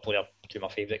name a couple of 2 of my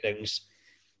favourite grounds.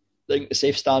 I think the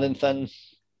safe standing thing,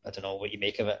 I don't know what you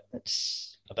make of it.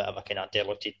 It's a bit of a kind of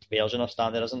diluted version of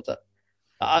standing, isn't it?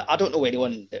 I don't know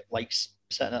anyone that likes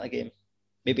sitting at a game.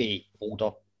 Maybe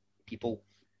older people,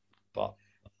 but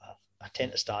I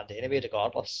tend to stand anyway,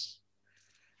 regardless.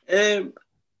 I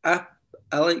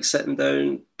like sitting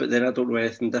down, but then I don't know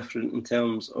anything different in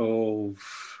terms of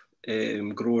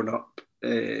growing up.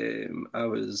 I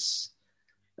was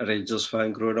a Rangers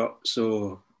fan growing up,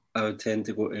 so I would tend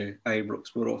to go to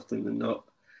Ibrox more often than not.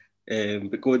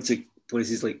 But going to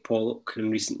places like Pollok in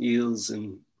recent years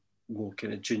and more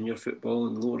kind of junior football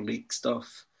and lower league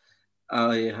stuff,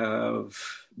 I have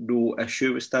no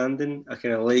issue with standing. I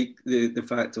kind of like the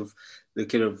fact of the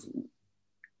kind of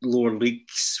lower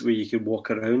leagues where you can walk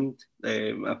around.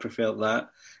 I prefer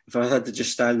that. If I had to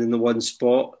just stand in the one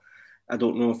spot, I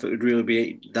don't know if it would really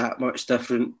be that much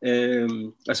different.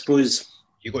 I suppose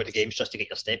you go to games just to get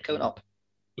your step count up.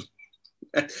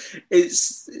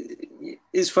 It's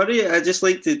funny. I just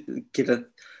like to kind of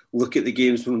look at the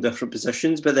games from different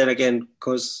positions, but then again,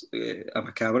 because I'm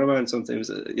a cameraman, sometimes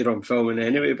I'm filming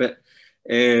anyway. But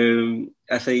I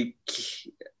think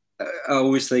I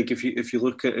always think if you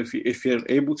look at if you're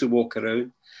able to walk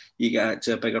around, you get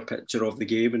actually a bigger picture of the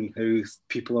game and how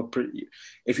people are.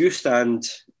 If you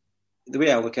stand, the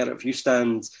way I look at it, if you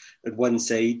stand at one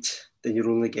side, then you're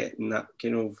only getting that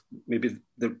kind of maybe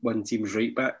the one team's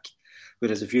right back.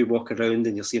 Whereas if you walk around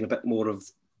and you're seeing a bit more of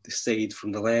the side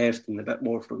from the left and a bit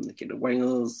more from the kind of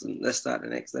wingers and this, that,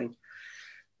 and the next thing.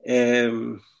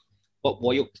 But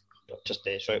what you'll just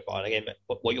sorry for again,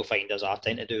 but what you'll find is I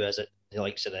tend to do is it the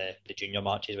likes of the junior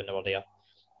matches when they were there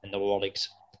in the lower leagues,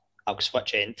 I'll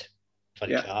switch end for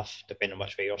each half depending on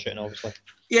which way you're shooting, obviously.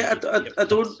 Yeah, I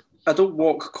don't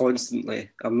walk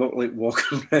constantly. I'm not like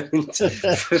walking around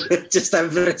just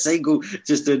every single,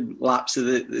 just doing laps of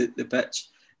the pitch.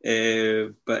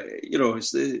 But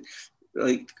it's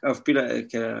like I've been at a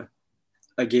kind of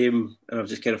a game and I've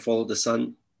just kind of followed the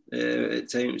sun at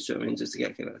times. Do you know what I mean? Just to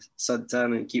get kind of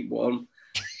suntan and keep warm.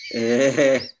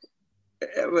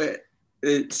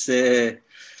 It's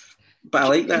but I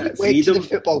like that freedom. To the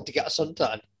football to get a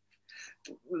suntan.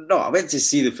 No, I went to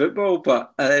see the football,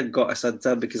 but I then got a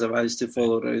suntan because I managed to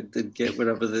follow around and get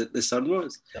wherever the sun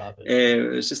was. It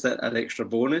was just an extra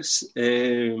bonus.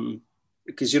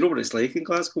 because you know what it's like in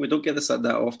Glasgow. We don't get this that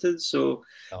often, so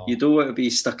No. you don't want to be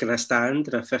stuck in a stand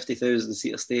in a 50,000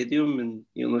 seater stadium and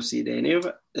you'll not see any of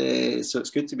it. So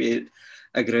it's good to be at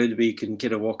a ground where you can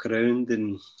kind of walk around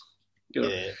and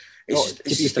Yeah. it's To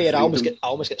just be fair, I almost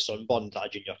freedom. get sunburned at a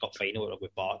junior cup final at Rugby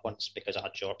Park once because I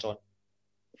had shorts on.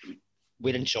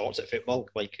 Wearing shorts at football,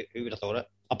 like who would have thought it?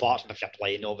 Apart from if you're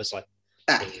playing, obviously.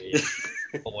 Ah.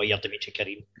 Or you're Dimitri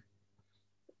Karim.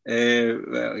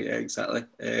 Well, yeah, exactly.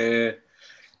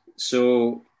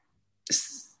 So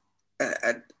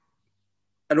I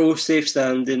know safe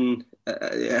standing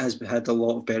it has had a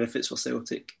lot of benefits for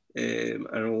Celtic. I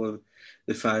know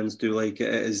the fans do like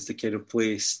it. It is the kind of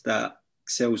place that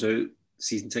sells out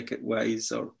season ticket wise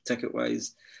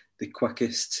the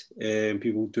quickest.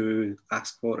 People do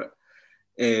ask for it.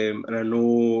 And I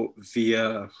know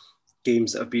via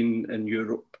games that have been in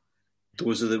Europe,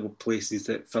 those are the places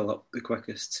that fill up the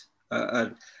quickest.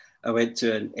 I went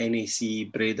to an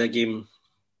NAC Breda game,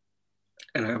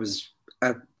 and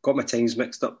I got my times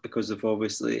mixed up because of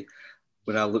obviously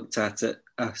when I looked at it,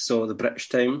 I saw the British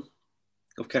time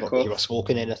of kickoff. You were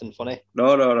smoking anything funny?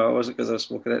 No, it wasn't because I was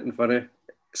smoking anything funny.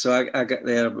 So I got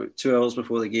there about 2 hours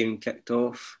before the game kicked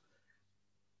off.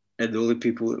 And the only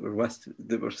people that were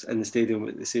in the stadium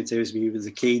at the same time as me was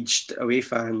the caged away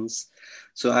fans.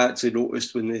 So I actually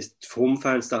noticed when the home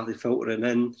fans started filtering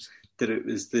in that it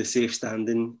was the safe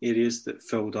standing areas that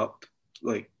filled up.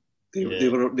 Like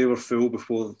they were full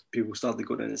before people started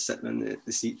going in and sitting in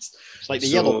the seats. It's like the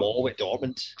yellow wall with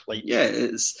Dortmund. Like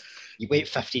it's you wait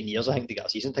 15 years, I think, to get a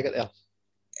season ticket there.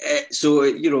 So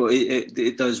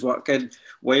it does work. And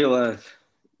while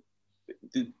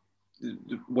the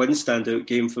one standout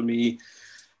game for me,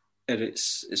 and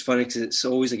it's funny because it's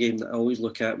always a game that I always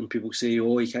look at when people say,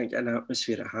 "Oh, you can't get an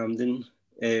atmosphere at Hampden."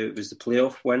 It was the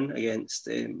playoff win against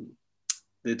the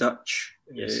Dutch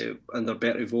under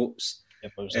Bertie Vogts,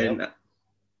 and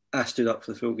I stood up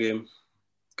for the full game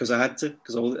because I had to,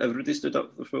 because everybody stood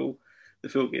up for the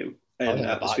full game, and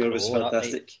the atmosphere was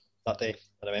fantastic. That day,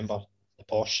 I remember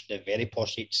the very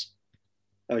posh seats.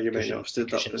 Oh, you might not have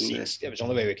stood up. It was the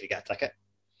only way we could get a ticket.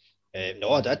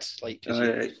 No, I did. Like, you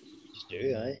just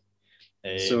do, aye.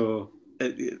 So,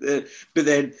 but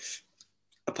then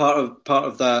a part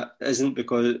of that isn't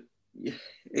because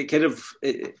it kind of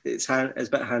it's a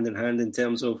bit hand in hand in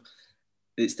terms of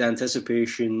it's the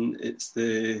anticipation, it's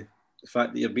the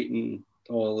fact that you're beating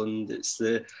Holland, it's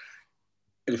the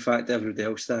fact that everybody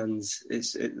else stands.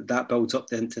 That builds up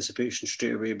the anticipation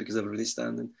straight away because everybody's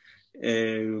standing.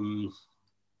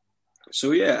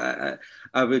 So yeah,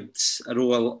 I know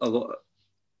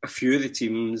a few of the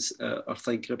teams are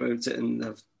thinking about it and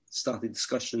have started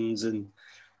discussions and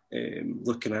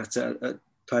looking at it. A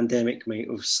pandemic might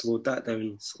have slowed that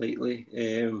down slightly,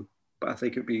 but I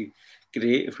think it'd be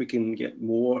great if we can get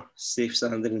more safe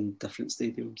standing in different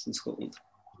stadiums in Scotland.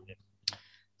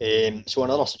 So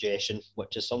another suggestion,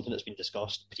 which is something that's been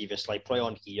discussed previously, probably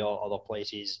on here, other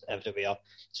places, everywhere.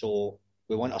 So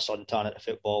we want a suntan at the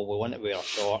football. We want to wear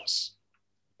shorts.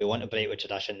 We want to break with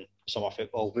tradition, summer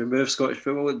football. We move Scottish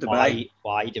football in Dubai.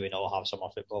 Why do we not have summer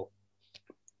football?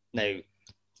 Now,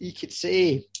 you could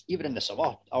say, even in the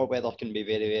summer, our weather can be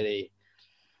very, very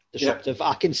disruptive. Yeah.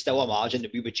 I can still imagine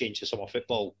that we would change to summer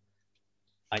football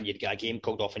and you'd get a game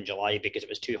called off in July because it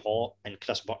was too hot and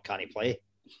Chris Burke can't play.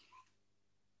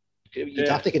 You'd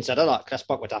have to consider that. Chris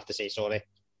Burke would have to say, sorry,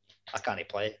 I can't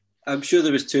play. I'm sure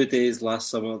there was 2 days last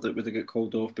summer that would have got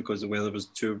called off because the weather was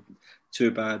too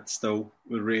bad still,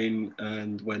 with rain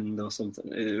and wind or something.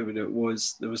 There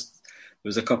was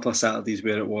a couple of Saturdays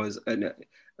where it was, and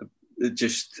it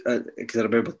just, because I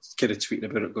remember kind of tweeting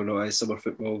about it, going, "Oh, summer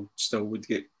football still would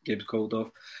get games called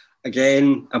off."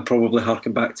 Again, I'm probably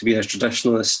harking back to being a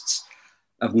traditionalist.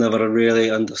 I've never really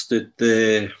understood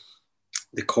the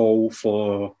call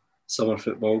for summer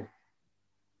football.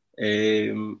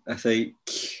 I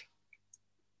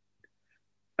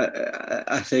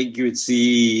think you would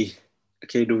see a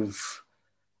kind of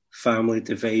family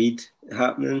divide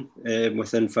happening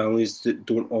within families that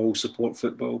don't all support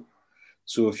football.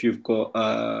 So if you've got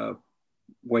a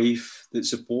wife that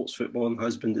supports football and a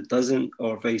husband that doesn't,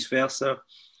 or vice versa,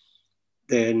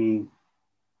 then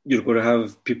you're going to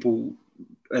have people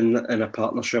in a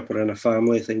partnership or in a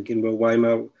family thinking, well, why am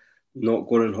I not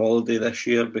going on holiday this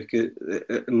year because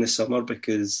in the summer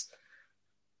because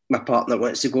my partner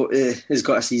wants to go has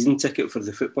got a season ticket for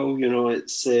the football.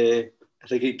 It's I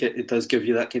think it does give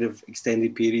you that kind of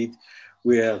extended period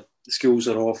where schools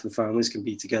are off and families can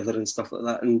be together and stuff like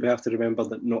that. And we have to remember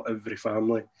that not every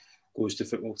family goes to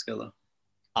football together.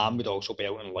 And would also be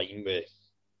out in line with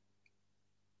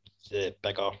the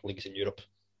bigger leagues in Europe.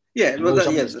 Yeah, I well, know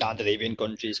some yeah. of the Scandinavian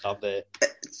countries have the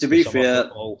To be summer fair,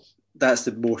 football. that's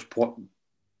the most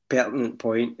pertinent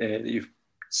point that you've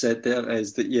said there,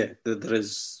 is that there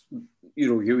is,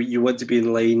 you want to be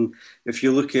in line. If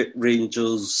you look at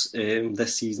Rangers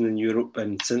this season in Europe,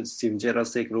 and since Steven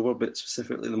Gerrard's taken over, but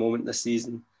specifically the moment this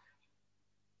season,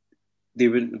 they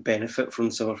wouldn't benefit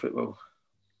from summer football.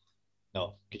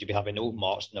 No, because you'd be having no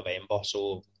March, November,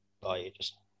 so it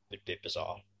just would be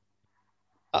bizarre.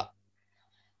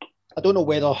 I don't know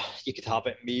whether you could have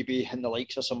it maybe in the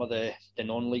likes of some of the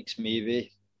non-leagues,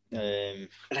 maybe. And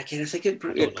again, I think it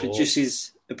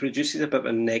produces a bit of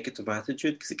a negative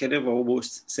attitude, because it kind of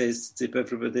almost says to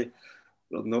everybody,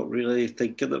 we're not really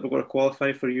thinking that we're going to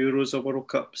qualify for Euros or World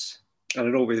Cups. And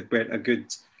I know we went a good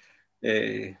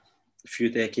few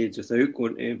decades without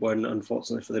going to one,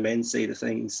 unfortunately, for the men's side of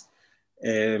things.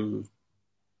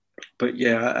 But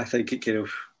yeah, I think it kind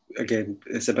of, again,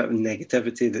 it's a bit of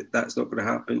negativity that that's not going to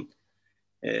happen.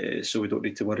 So we don't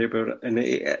need to worry about it. And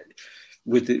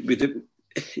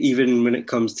even when it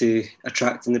comes to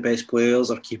attracting the best players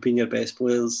or keeping your best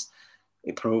players,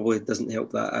 it probably doesn't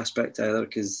help that aspect either,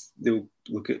 because they'll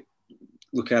look at it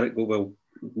and go, well,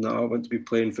 no, I want to be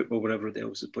playing football when everybody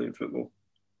else is playing football.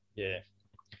 Yeah.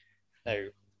 Now,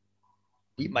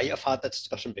 we might have had that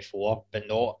discussion before, but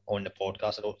not on the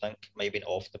podcast, I don't think. Might have been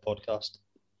off the podcast.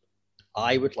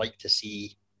 I would like to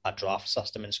see a draft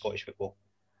system in Scottish football.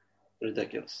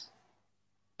 Ridiculous.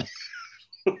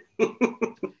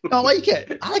 I like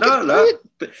it.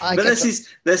 But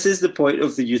this is the point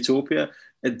of the utopia,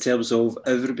 in terms of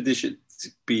everybody should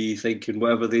be thinking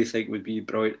whatever they think would be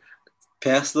brilliant.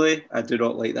 Personally, I do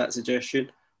not like that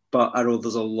suggestion, but I know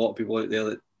there's a lot of people out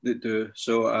there that do.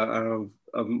 So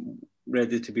I'm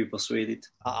ready to be persuaded.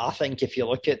 I think if you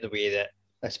look at the way that,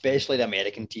 especially the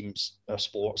American teams or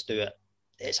sports do it,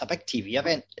 it's a big TV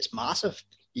event. It's massive.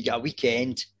 You get a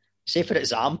weekend. Say, for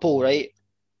example, right,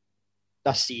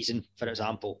 this season, for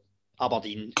example,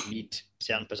 Aberdeen need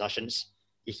certain positions.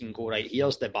 You can go, right,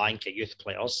 here's the bank of youth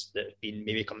players that have been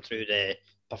maybe come through the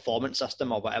performance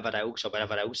system or whatever else.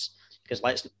 Because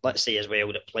let's say as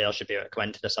well that players should be able to come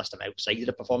into the system outside of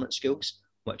the performance schools,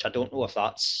 which I don't know if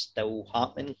that's still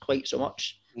happening quite so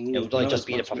much. It would really just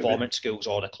be the performance schools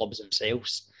or the clubs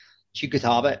themselves. So you could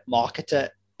have it, market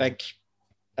it, big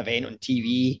event on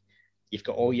TV. You've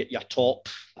got all your top,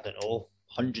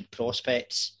 100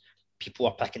 prospects. People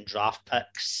are picking draft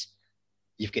picks.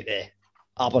 You've got the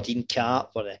Aberdeen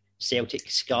cap or the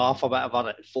Celtic scarf or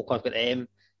whatever. Folk have got them.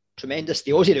 Tremendous.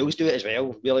 The Aussie Rules do it as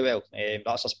well, really well.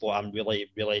 That's a sport I'm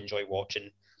really, really enjoy watching.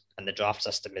 And the draft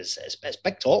system is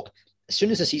big talk. As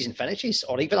soon as the season finishes,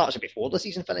 or even actually before the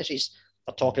season finishes,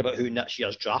 they're talking about who next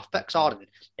year's draft picks are and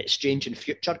exchanging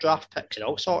future draft picks and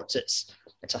all sorts. It's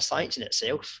a science in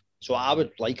itself. So I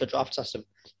would like a draft system,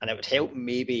 and it would help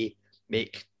maybe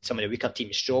make some of the weaker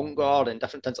teams stronger and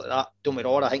different things like that. Don't get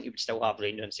me wrong, I think you would still have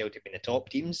Rangers and Celtic being the top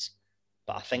teams,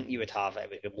 but I think it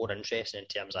would be more interesting in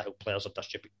terms of how players are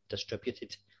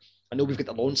distributed. I know we've got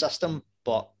the loan system,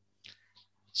 but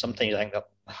sometimes I think that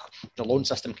the loan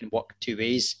system can work two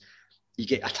ways. You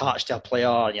get attached to a player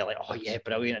and you're like, oh yeah,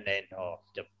 brilliant, and then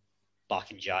you're back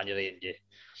in January and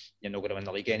you're not going to win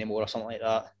the league anymore or something like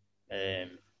that.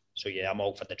 So yeah, I'm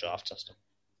all for the draft system.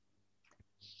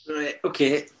 Right,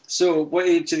 okay. So what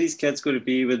age are these kids going to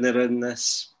be when they're in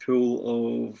this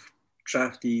pool of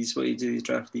draftees? What age are these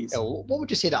draftees? What would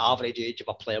you say the average age of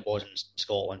a player was in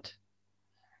Scotland?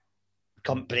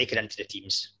 Breaking into the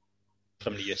teams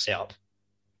from the youth setup.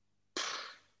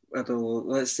 I don't know,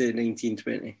 let's say 19,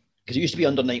 20. Because it used to be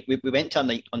under we went to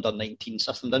an under 19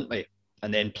 system, didn't we?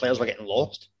 And then players were getting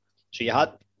lost. So you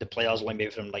had the players maybe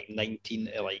from like 19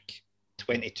 to like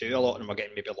 22. A lot of them were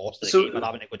getting maybe lost in the game and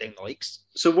having to go down the leagues.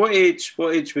 So what age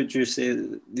would you say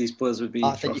these players would be?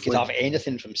 I think roughly? You could have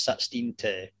anything from 16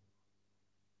 to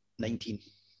 19.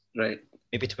 Right.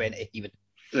 Maybe 20 even.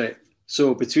 Right.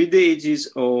 So between the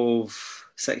ages of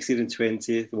 16 and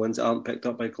 20, the ones that aren't picked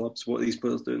up by clubs, what are these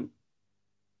players doing?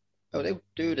 Well, they'll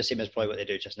do the same as probably what they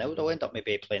do just now. They'll end up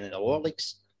maybe playing in the lower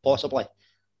leagues, possibly.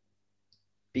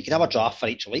 But you can have a draft for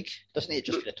each league. Doesn't it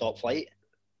just be the top flight?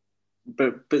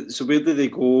 But so where do they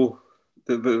go?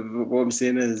 What I'm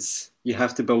saying is you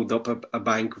have to build up a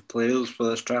bank of players for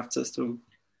this draft system.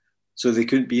 So they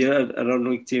couldn't be an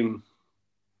unleague team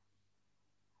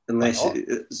unless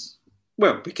it's...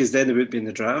 Well, because then they would be in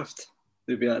the draft.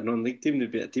 They'd be at a non-league team.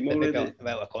 They'd be at a team already. They'd be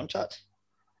out of contract.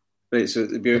 Right, so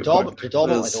it'd be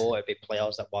predominantly though, it'd be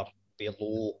players that were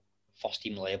below first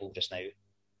team level just now.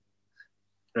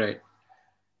 Right.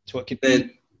 So it could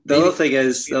be. The other thing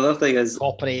is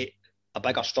operate a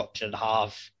bigger structure and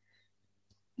have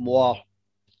more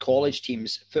college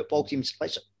teams, football teams.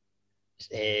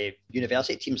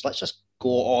 university teams. Let's just go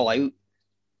all out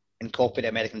and copy the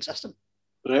American system.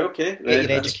 Right, okay. Right.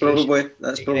 That's probably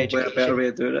a better way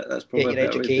of doing it. That's probably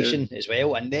get your education as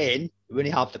well, and then we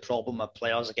wouldn't have the problem of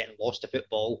players are getting lost to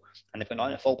football and they've got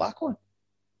nothing to fall back on.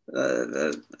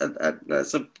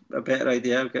 That's a better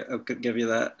idea. I'll give you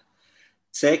that.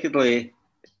 Secondly,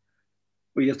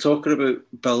 when you're talking about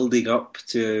building up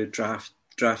to draft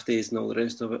days and all the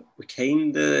rest of it, we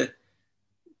kind of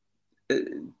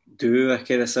do a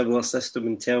kind of similar system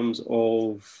in terms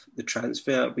of the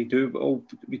transfer.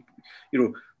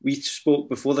 We spoke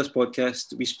before this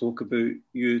podcast. We spoke about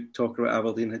you talking about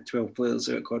Aberdeen had 12 players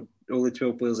only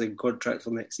 12 players in contract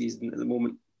for next season at the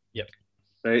moment. Yep.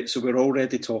 Right, so we're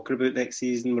already talking about next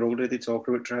season. We're already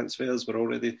talking about transfers.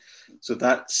 So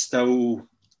that's still,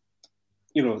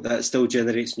 that still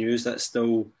generates news. That's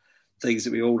still things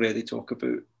that we already talk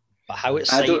about. But how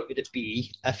exciting would it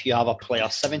be if you have a player,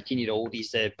 17-year-old,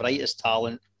 he's the brightest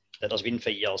talent that there's been for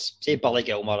years. Say Billy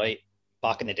Gilmour, right?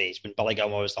 Back in the days when Billy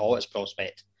Gilmour was the hottest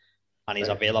prospect, and he's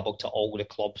available to all the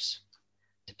clubs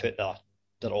to put their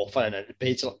offer in.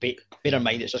 Bear in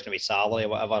mind, it's just going to be salary or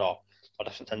whatever, or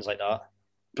different things like that.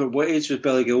 But what age was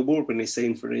Billy Gilmour when he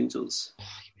signed for Rangers?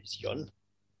 He was young.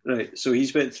 Right, so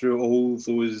he's went through all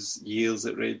those years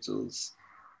at Rangers.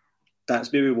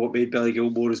 That's maybe what made Billy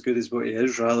Gilmour as good as what he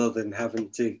is, rather than having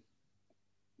to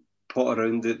pot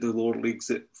around the lower leagues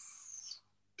at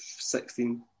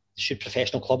 16. Should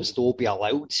professional clubs, though, be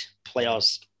allowed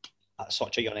players at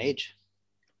such a young age?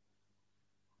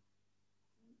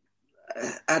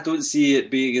 I don't see it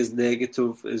being as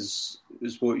negative as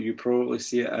what you probably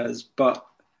see it as, but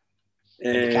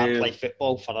they can't play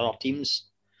football for other teams.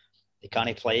 They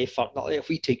can't play for. If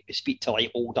we speak to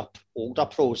like older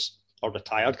pros or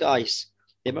retired guys,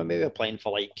 they might be playing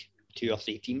for like 2 or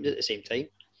 3 teams at the same time.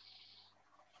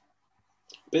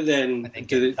 But then,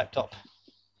 picked up.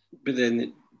 But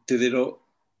then, do they not?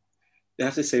 They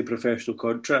have to say professional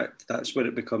contract. That's where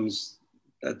it becomes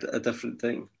a different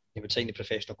thing. They would sign the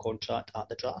professional contract at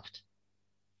the draft.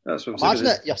 That's what I'm saying. Imagine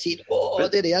it. You're seeing,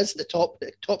 there he is, the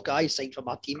top guy signed for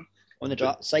my team on the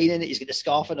draft. Signing it, he's got the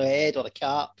scarf on the head or the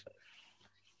cap.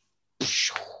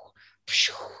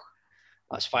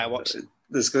 That's fireworks.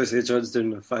 This guy say John's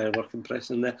doing a firework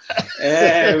impression there.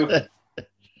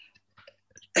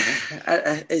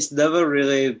 It's never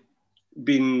really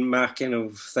been my kind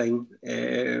of thing.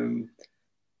 Do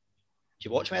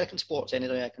you watch American sports? Any of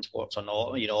the American sports or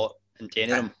not? You're not into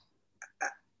any of them?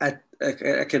 I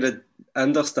kind of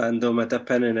understand them. I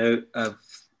dip in and out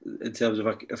in terms of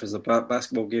if it's a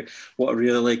basketball game. What I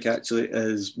really like actually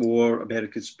is more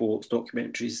American sports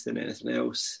documentaries than anything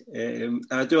else.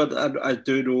 I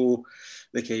do know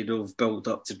the kind of build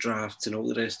up to drafts and all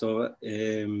the rest of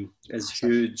it is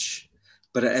huge.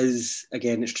 But it is,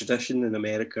 again, it's tradition in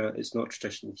America. It's not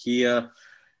tradition here.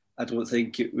 I don't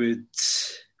think it would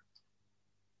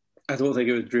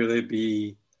really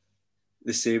be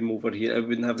the same over here. It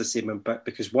wouldn't have the same impact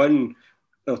because one,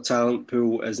 their talent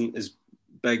pool isn't as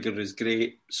big or as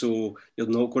great, so you're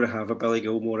not going to have a Billy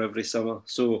Gilmour every summer.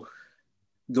 So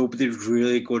nobody's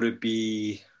really going to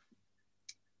be,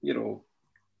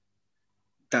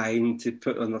 dying to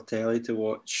put on their telly to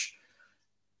watch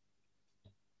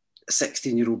a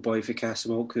 16-year-old boy for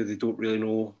Castlemilk who they don't really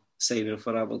know signing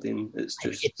for Aberdeen. It's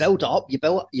just you build up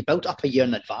a year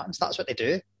in advance. That's what they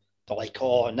do. They're like,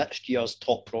 next year's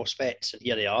top prospects, and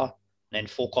here they are. And then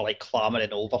folk are like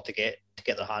clamouring over to get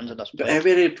their hands on this. But how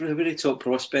many top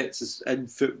prospects is in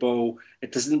football?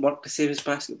 It doesn't work the same as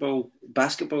basketball.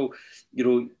 Basketball,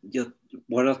 your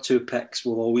 1 or 2 picks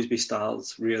will always be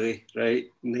stars, really, right?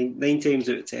 9 times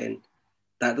out of 10.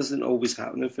 That doesn't always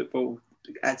happen in football.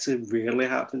 It actually rarely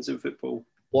happens in football.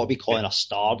 What are we calling a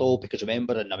star, though? Because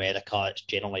remember, in America,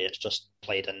 it's just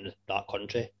played in that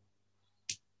country.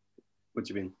 What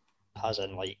do you mean? As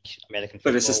in, like, American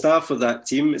football. But it's a star for that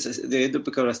team. They end up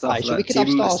becoming a star for that team. So we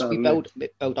could have stars. We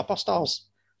build up our stars.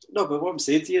 No, but what I'm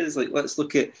saying to you is, like, let's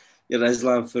look at your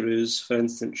Islam Feruz, for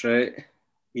instance, right?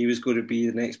 He was going to be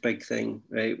the next big thing,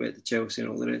 right, with the Chelsea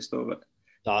and all the rest of it.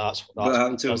 That's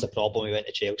the problem. We went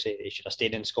to Chelsea. He should have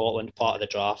stayed in Scotland, part of the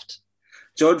draft.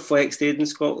 John Fleck stayed in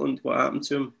Scotland. What happened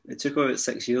to him? It took about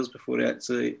 6 years before he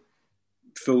actually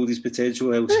filled his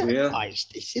potential elsewhere. He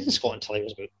stayed in Scotland until he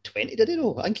was about 20, did he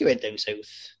know? I think he went down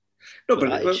south. No,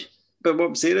 but what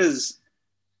I'm saying is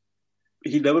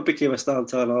he never became a star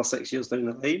until another 6 years down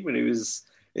the line when he was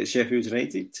at Sheffield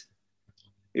United.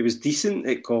 He was decent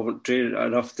at Coventry,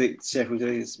 enough to Sheffield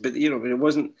United, but it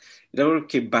wasn't. He never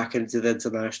came back into the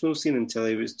international scene until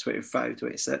he was 25,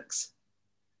 26.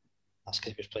 That's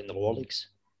because he was playing the lower leagues.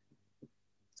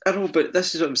 I know, but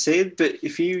this is what I'm saying. But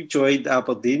if you joined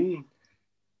Aberdeen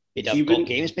He'd he have got wouldn't.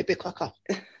 games maybe quicker.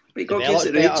 But he got games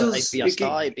at Rangers. He'd be a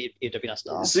star. He'd have been a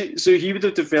star. So he would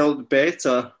have developed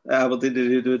better at Aberdeen than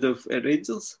he would have at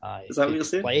Rangers. Aye. Is that what you're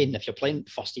saying? If you're playing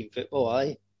first team football,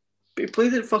 aye. But he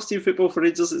played in first team football for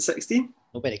Rangers at 16.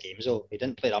 No many games though. He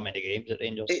didn't play that many games at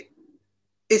Rangers.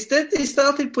 He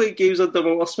started playing games under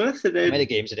Walter Smith, and then How many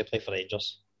games did he play for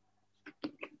Rangers?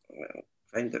 Well,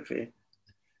 find it for you.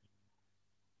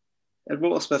 In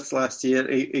Walter Smith's last year,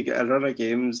 he got a run of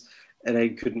games and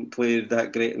then couldn't play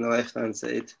that great on the left-hand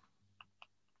side.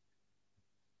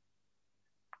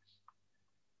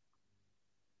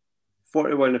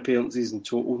 "41 appearances in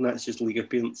total, and that's just league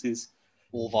appearances."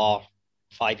 Over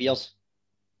 5 years.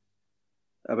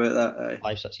 About that, aye.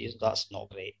 5-6 years. That's not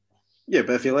great. Yeah,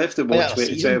 but if he left at Play that in a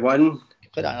 2021... You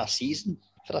play that in a season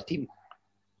for a team.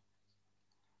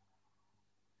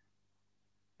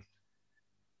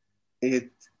 He had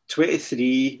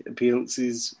 23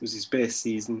 appearances, was his best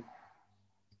season.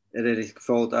 And then he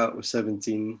followed that with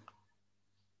 17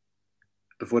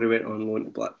 before he went on loan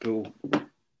to Blackpool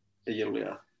a year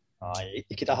later.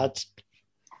 He could have had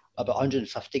about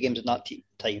 150 games in that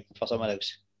time for someone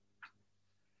else.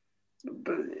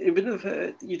 But it wouldn't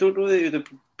have. You don't know that he would have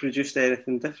produced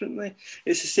anything differently.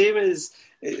 It's the same as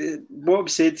what I'm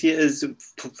saying to you is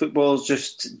football's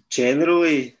just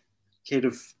generally kind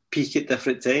of peak at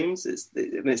different times. It's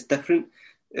different.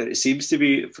 It seems to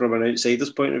be from an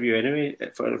outsider's point of view anyway.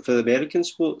 For the American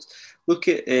sports, look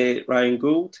at Ryan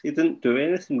Gould. He didn't do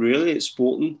anything really at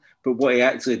Sporting, but what he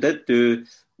actually did do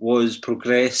was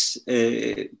progress.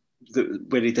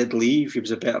 When he did leave, he was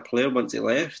a better player once he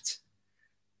left.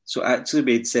 So it actually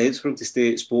made sense for him to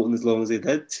stay at Sporting as long as he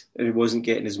did, and he wasn't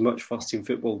getting as much first-team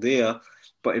football there,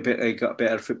 but he got a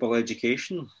better football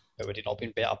education. But would he not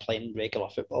been better playing regular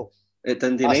football? At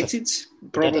Dundee United?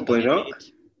 Probably not.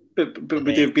 But would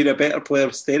he have been a better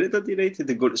player staying at Dundee United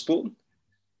than going to Sporting?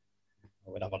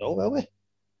 We never know, will we?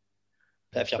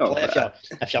 But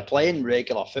if you're playing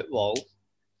regular football,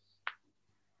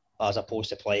 as opposed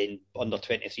to playing under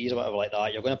 23s or whatever like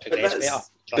that, you're going to progress better.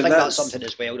 So I think that's something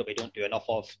as well that we don't do enough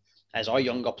of, as our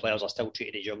younger players are still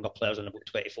treated as younger players in about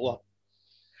 24.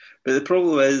 But the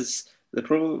problem is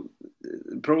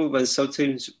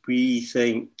sometimes we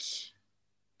think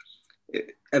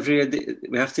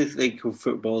we have to think of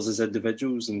footballers as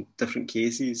individuals in different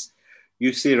cases.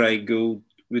 You say Ryan Gould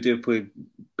would have played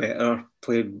better,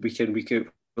 played week in, week out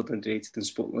for Dundee United than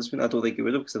Sporting Lisbon. I don't think he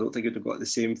would have, because I don't think he would have got the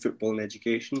same football and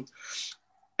education.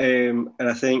 And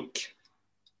I think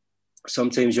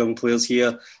sometimes young players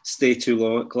here stay too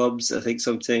long at clubs. I think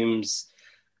sometimes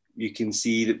you can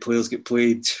see that players get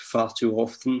played far too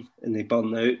often and they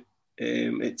burn out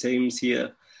at times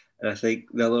here. And I think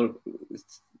the other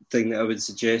thing that I would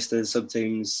suggest is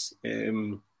sometimes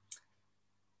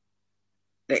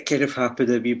it kind of happened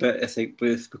a wee bit, I think,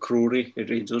 with McCrory at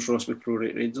Rangers, Ross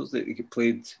McCrory at Rangers, that they get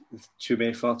played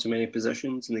far too many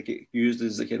positions and they get used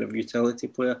as a kind of utility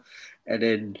player. And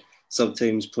then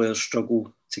sometimes players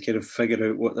struggle to kind of figure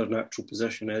out what their natural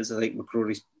position is. I think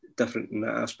McCrory's different in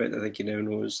that aspect. I think he now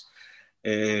knows.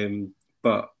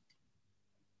 But,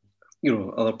 you know,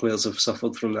 other players have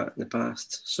suffered from that in the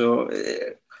past. So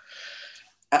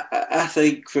I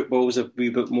think football's a wee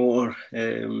bit more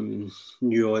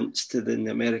nuanced than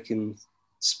the American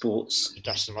sports.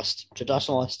 Traditionalist. That's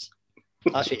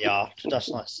what you are,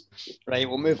 traditionalist. Right,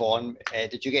 we'll move on.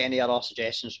 Did you get any other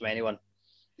suggestions from anyone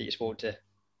that you spoke to?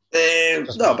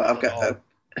 No, but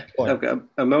I've got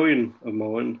a million of my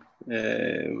own.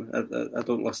 I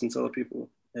don't listen to other people.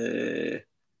 I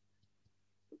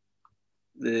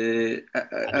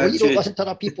know you don't listen to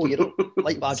other people. You don't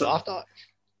like my draft.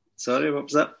 Sorry, what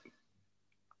was that?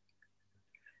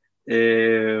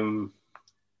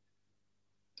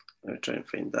 I'll try and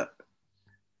find that.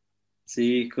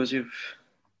 See, because you've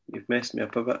messed me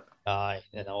up a bit. Aye,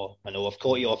 I know. I've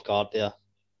caught you off guard there.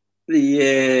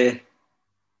 I've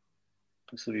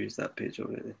used that page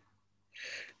already.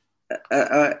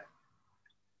 I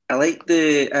like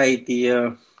the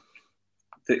idea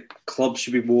that clubs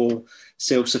should be more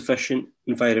self-sufficient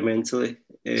environmentally.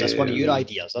 Is this one of your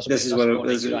ideas? This is one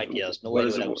of your ideas. No one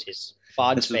else's.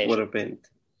 This is what I've meant.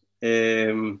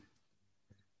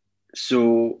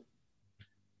 So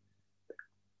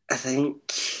I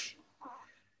think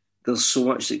there's so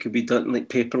much that could be done, like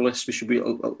paperless. We should be a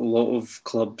lot of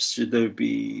clubs should now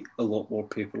be a lot more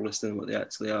paperless than what they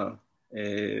actually are.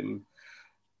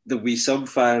 There'll be some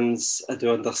fans, I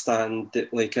do understand,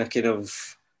 that like a kind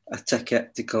of a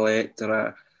ticket to collect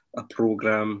or a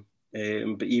programme.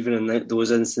 But even in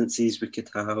those instances, we could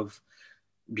have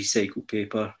recycled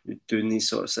paper doing these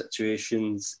sort of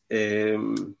situations.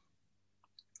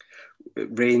 it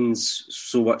rains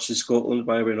so much in Scotland,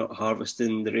 why we're not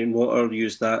harvesting the rainwater,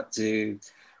 use that to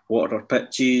water our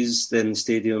pitches, then the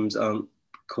stadiums aren't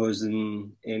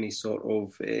causing any sort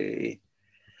of need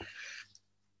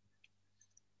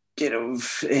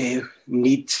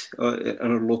in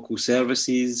our local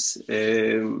services.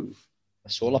 The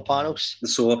solar panels. The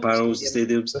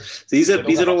stadiums. So these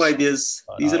are all ideas.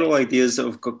 These are all ideas that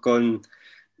have gone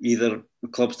either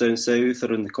clubs down south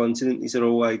or on the continent. These are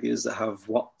all ideas that have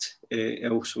worked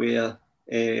elsewhere.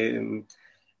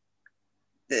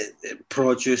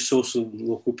 Produce, social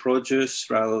local produce,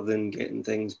 rather than getting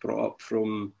things brought up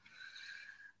from,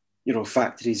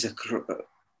 factories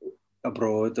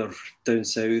abroad or down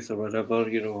south or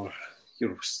wherever.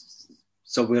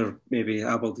 Somewhere maybe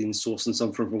Aberdeen sourcing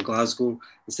something from Glasgow.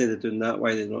 Instead of doing that,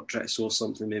 why they not try to source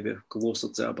something maybe closer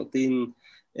to Aberdeen?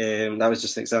 That was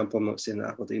just an example. I'm not saying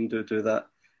that Aberdeen do that.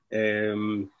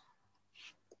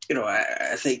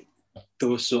 I think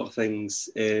those sort of things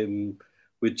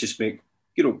would just make,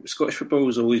 Scottish football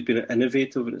has always been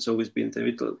innovative, and it's always been,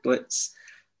 let's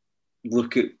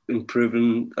look at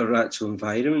improving our actual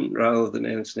environment rather than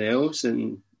anything else.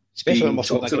 And especially when we're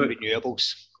talking about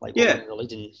renewables, like we're one of the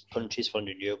leading countries for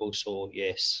renewables. So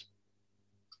yes,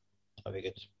 that'd be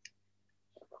good.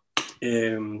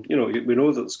 We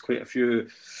know there's quite a few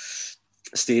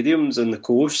stadiums on the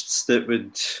coasts that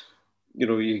would,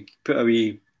 you put a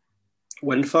wee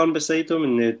wind farm beside them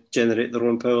and they generate their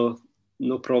own power,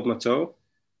 no problem at all.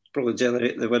 Probably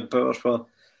generate the wind power for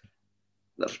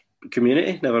their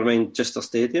community, never mind just a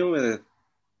stadium with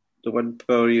the wind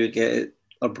power you get at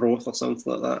Arbroath or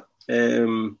something like that.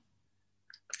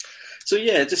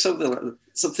 Just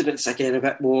something that's again a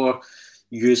bit more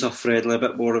user-friendly, a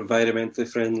bit more environmentally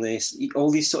friendly.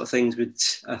 All these sort of things would,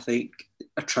 I think,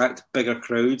 attract bigger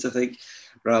crowds, I think,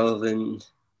 rather than,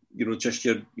 just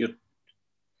your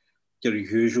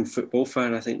usual football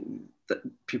fan. I think that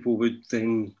people would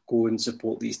then go and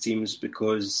support these teams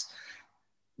because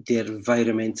they're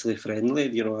environmentally friendly.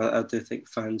 I do think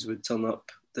fans would turn up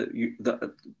that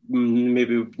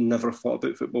maybe never thought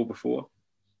about football before.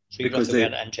 So even if they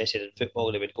weren't interested in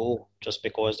football, they would go just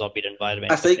because they're being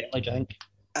environmentally friendly.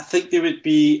 I think there would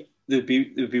be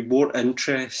more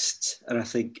interest, and I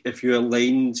think if you're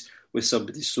aligned with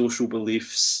somebody's social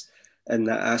beliefs in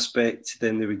that aspect,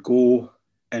 then they would go,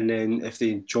 and then if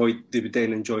they would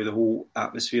then enjoy the whole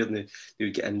atmosphere, and they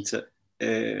would get into it.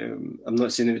 I'm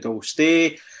not saying they would all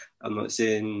stay. I'm not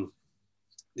saying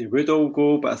they would all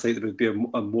go, but I think there would be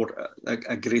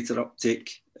a greater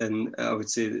uptake, and I would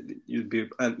say that it would be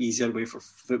an easier way for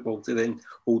football to then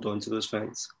hold on to those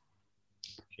fans.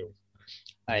 Sure.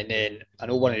 And then I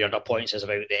know one of the other points is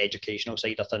about the educational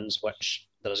side of things, which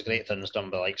there's great things done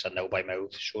by likes of Nil by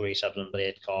Mouth, Show Race 7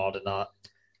 Red Card, and that.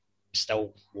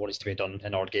 Still what is to be done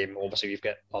in our game. Obviously, we've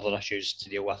got other issues to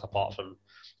deal with apart from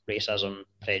racism,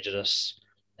 prejudice,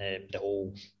 the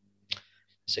whole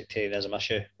sectarianism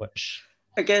issue, which...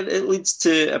 Again, it leads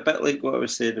to a bit like what I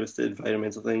was saying with the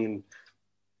environmental thing, and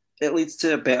it leads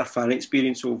to a better fan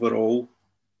experience overall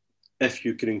if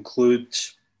you can include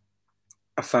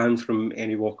a fan from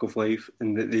any walk of life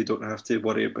and that they don't have to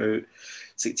worry about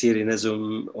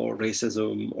sectarianism or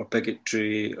racism or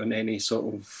bigotry in any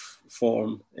sort of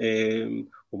form,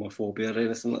 homophobia or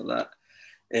anything like that.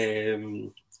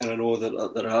 And I know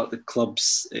that there are the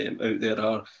clubs out there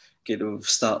are kind of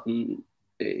starting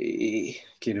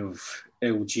kind of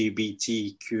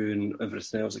LGBTQ and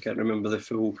everything else. I can't remember the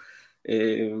full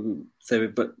thing,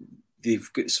 but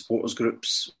they've got supporters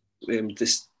groups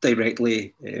just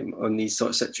directly on these sort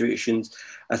of situations.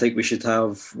 I think we should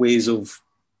have ways of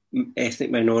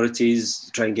ethnic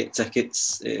minorities try and get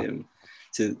tickets to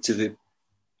the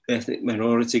ethnic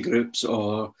minority groups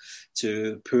or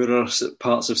to poorer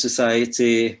parts of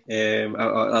society.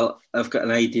 I've got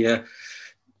an idea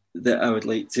that I would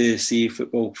like to see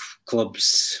football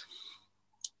clubs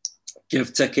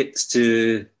give tickets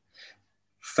to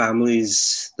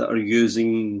families that are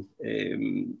using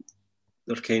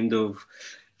their kind of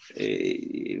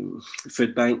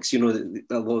food banks. A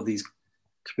lot of these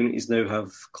communities now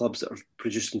have clubs that are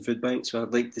producing food banks, so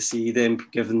I'd like to see them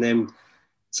giving them,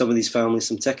 some of these families,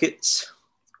 some tickets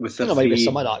with their maybe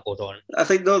some of that goes on. I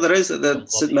think there is.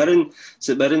 St Mirren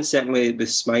certainly, with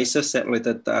Smysa certainly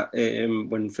did that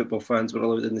when football fans were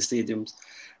allowed in the stadiums,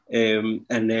 and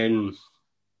then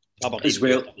as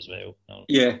well.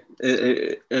 Yeah,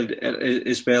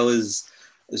 as well as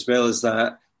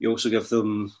that, you also give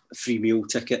them a free meal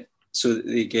ticket so that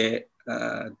they get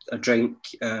a drink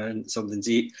and something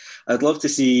to eat. I'd love to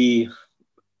see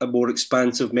a more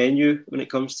expansive menu when it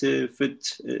comes to food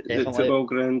at football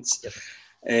grounds. Yep.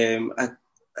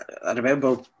 I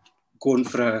remember going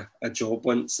for a job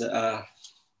once at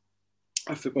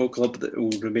a football club that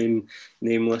will remain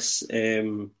nameless,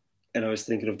 and I was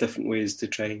thinking of different ways to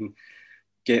try and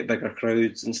get bigger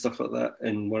crowds and stuff like that.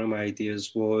 And one of my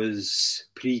ideas was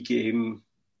pre-game,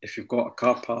 if you've got a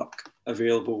car park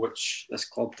available, which this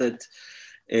club did,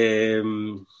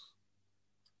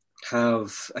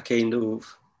 have a kind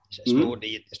of... It's no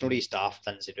really staff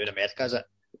things they do in America, is it?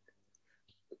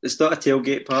 It's not a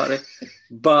tailgate party,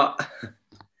 but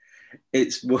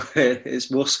it's more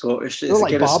Scottish. It's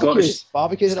like barbecues.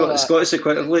 Scottish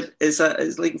equivalent. It's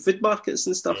like food markets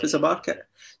and stuff. Yeah. It's a market,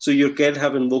 so you're again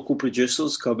having local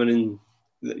producers coming in.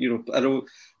 I know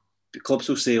clubs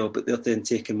will say, "Oh, but they're then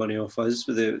taking money off us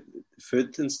with the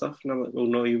food and stuff." And I'm like, "Well,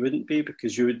 no, you wouldn't be,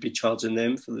 because you would be charging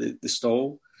them for the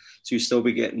stall, so you still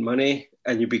be getting money,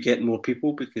 and you'd be getting more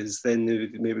people, because then they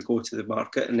would maybe go to the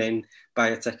market and then buy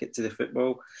a ticket to the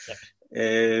football." Yep.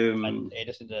 And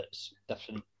anything that's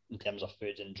different in terms of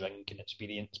food and drink and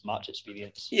experience, match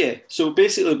experience. Yeah, so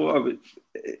basically what I would,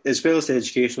 as well as the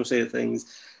educational side of things,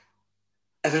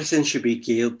 everything should be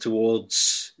geared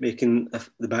towards making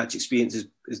the match experience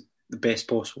is the best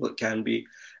possible it can be.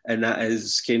 And that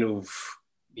is kind of,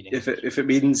 if it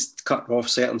means cutting off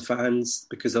certain fans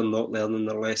because they're not learning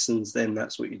their lessons, then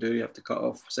that's what you do. You have to cut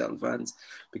off certain fans,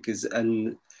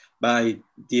 and my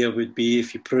idea would be,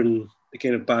 if you prune the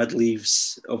kind of bad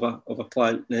leaves of a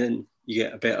plant, then you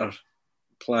get a better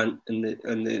plant in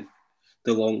the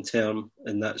long term,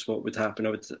 and that's what would happen. I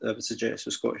would suggest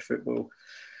with Scottish football.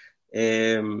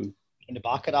 In the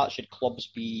back of that, should clubs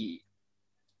be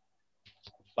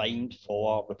fined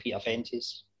for repeat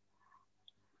offences?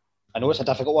 I know it's a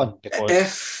difficult one,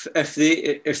 because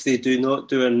if they do not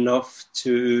do enough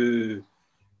to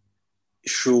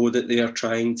show that they are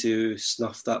trying to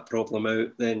snuff that problem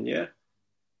out, then yeah.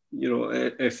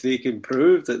 If they can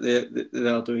prove that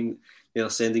they are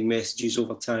sending messages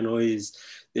over tannoys,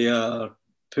 they are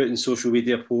putting social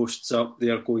media posts up, they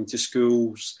are going to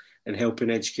schools and helping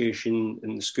education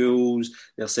in the schools,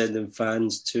 they're sending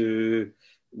fans to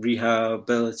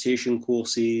rehabilitation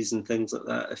courses and things like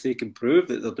that. If they can prove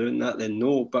that they're doing that, then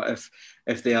no. But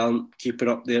if they aren't keeping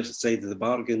up their side of the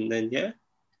bargain, then yeah.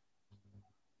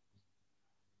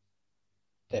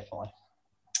 Definitely.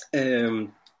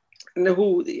 And the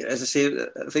whole, as I say,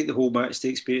 I think the whole match day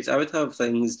experience, I would have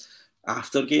things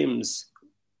after games.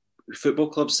 Football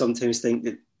clubs sometimes think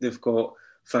that they've got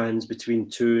fans between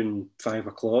 2 and 5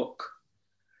 o'clock,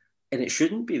 and it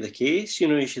shouldn't be the case.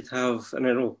 You should have, and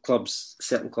I know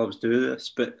certain clubs do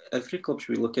this, but every club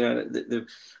should be looking at it.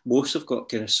 Most have got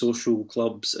kind of social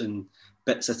clubs and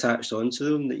bits attached onto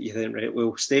them that you think, right,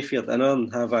 well, stay for your dinner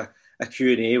and have a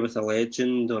Q&A with a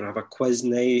legend, or have a quiz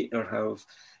night, or have...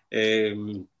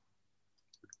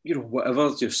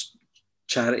 whatever, just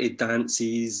charity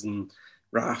dances and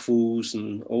raffles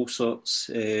and all sorts.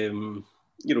 They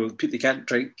can't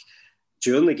drink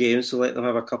during the game, so let them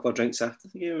have a couple of drinks after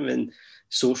the game and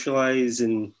socialise,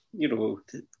 and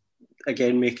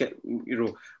again make it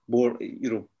more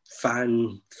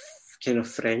fan kind of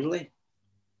friendly.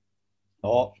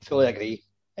 No, fully agree.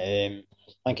 I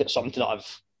think it's something that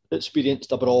I've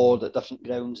experienced abroad at different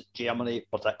grounds. Germany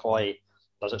particularly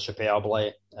does it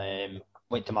superbly.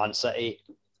 Went to Man City,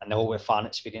 and the whole fan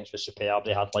experience was superb.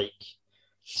 They had like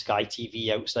Sky TV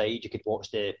outside. You could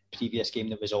watch the previous game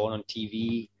that was on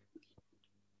TV,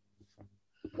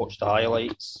 watch the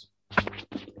highlights.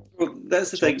 Well,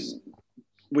 that's the thing.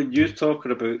 When you're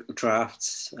talking about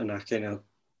drafts and I kind of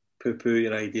poo-poo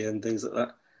your idea and things like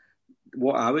that,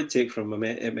 what I would take from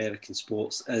American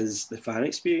sports is the fan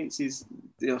experiences.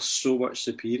 They are so much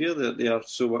superior. They are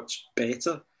so much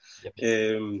better.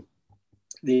 Yep.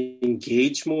 They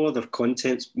engage more. Their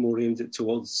content's more aimed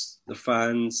towards the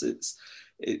fans.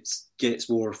 It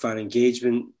gets more fan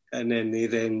engagement, and then they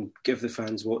then give the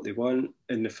fans what they want,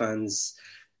 and the fans,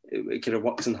 it kind of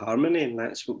works in harmony, and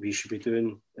that's what we should be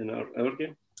doing in our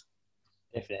game.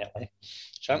 Definitely.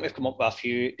 So I think we've come up with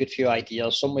a good few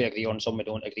ideas. Some we agree on, some we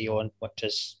don't agree on, which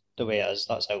is the way it is.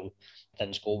 That's how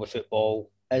things go with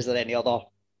football. Is there any other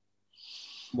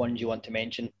ones you want to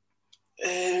mention?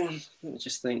 Let me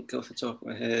just think off the top of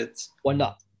my head. One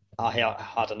that I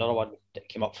had another one that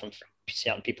came up from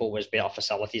certain people was better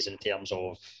facilities in terms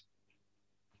of,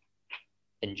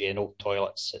 in general,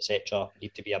 toilets, etc.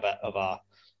 Need to be a bit of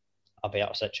a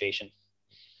better situation.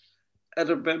 I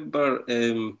remember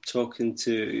talking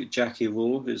to Jackie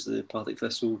Lowe, who's the Partick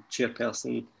Thistle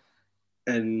chairperson,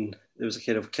 and there was a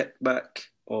kind of kickback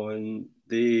on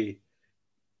the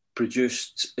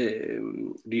produced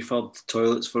refurbed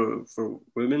toilets for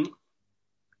women,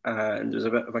 and there was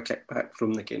a bit of a kickback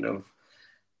from the kind of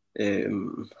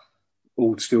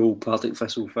old school Partick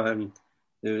Thistle fan.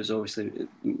 There was obviously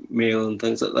male and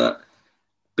things like that.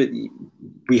 But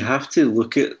we have to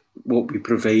look at what we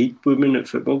provide women at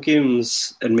football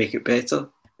games and make it better.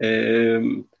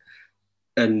 And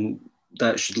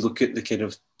that should look at the kind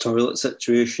of toilet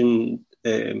situation.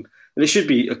 And it should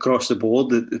be across the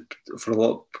board. For a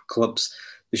lot of clubs,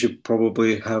 they should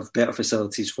probably have better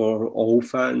facilities for all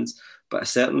fans. But I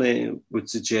certainly would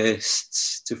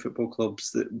suggest to football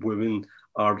clubs that women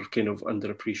are kind of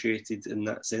underappreciated in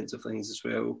that sense of things as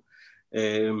well.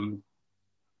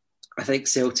 I think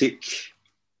Celtic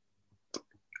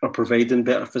are providing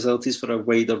better facilities for a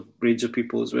wider range of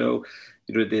people as well.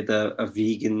 You know, they had a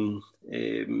vegan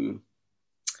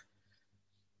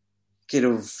kind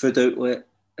of food outlet.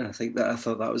 And I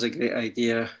thought that was a great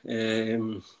idea.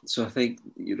 So I think,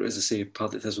 you know, as I say,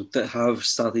 Partick Thistle have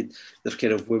started their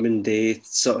kind of Women Day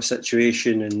sort of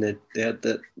situation, and they had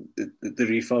the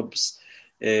refurbs.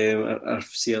 I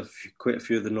see quite a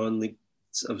few of the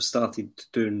non-leagues have started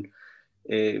doing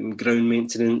ground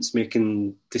maintenance,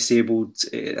 making disabled.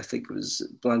 I think it was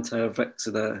Blantyre Vics.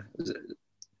 Was it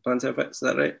Blantyre Vics? Is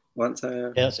that right?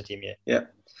 Blantyre. Yeah, that's a team. Yeah.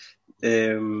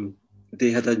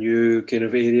 They had a new kind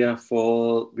of area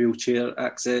for wheelchair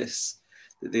access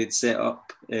that they'd set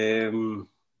up.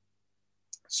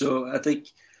 So I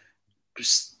think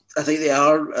they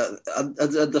are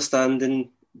understanding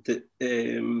that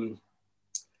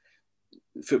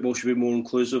football should be more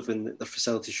inclusive and that the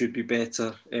facility should be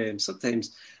better.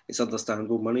 Sometimes it's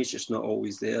understandable, money's just not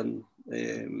always there,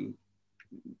 and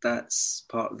that's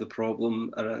part of the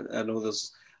problem. And I know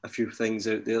there's a few things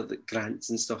out there, that grants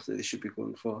and stuff that they should be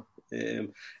going for.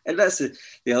 And that's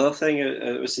the other thing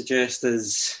I would suggest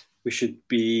is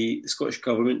the Scottish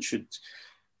Government should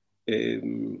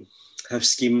have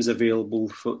schemes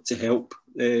available to help,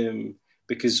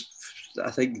 because I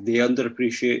think they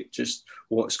underappreciate just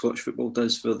what Scottish football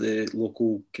does for the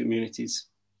local communities.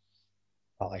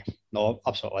 No,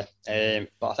 absolutely.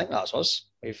 But I think that's us.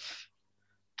 We've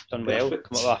done well, come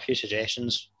up with a few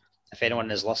suggestions. If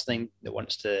anyone is listening that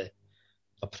wants to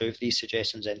approve these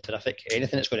suggestions, then terrific.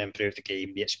 Anything that's going to improve the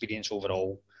game, the experience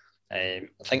overall. I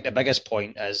think the biggest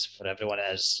point is for everyone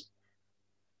is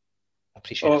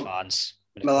appreciate the fans.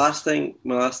 My last thing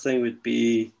would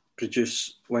be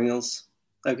produce wingers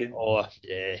again. Oh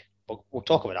yeah, we'll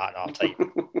talk about that another time.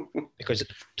 Because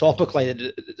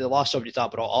topically, the last subject I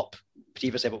brought up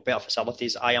previously about better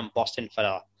facilities, I am busting for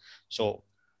that. So,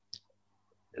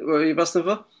 what are you busting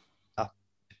for? I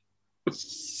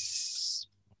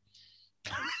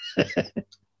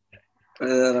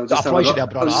was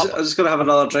just going to have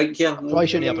another drink here. Why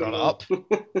shouldn't have brought it up?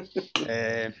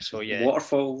 So yeah,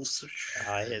 waterfalls.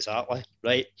 Aye, exactly.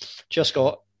 Right. Cheers,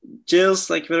 Scott. Cheers.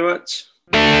 Thank you very much.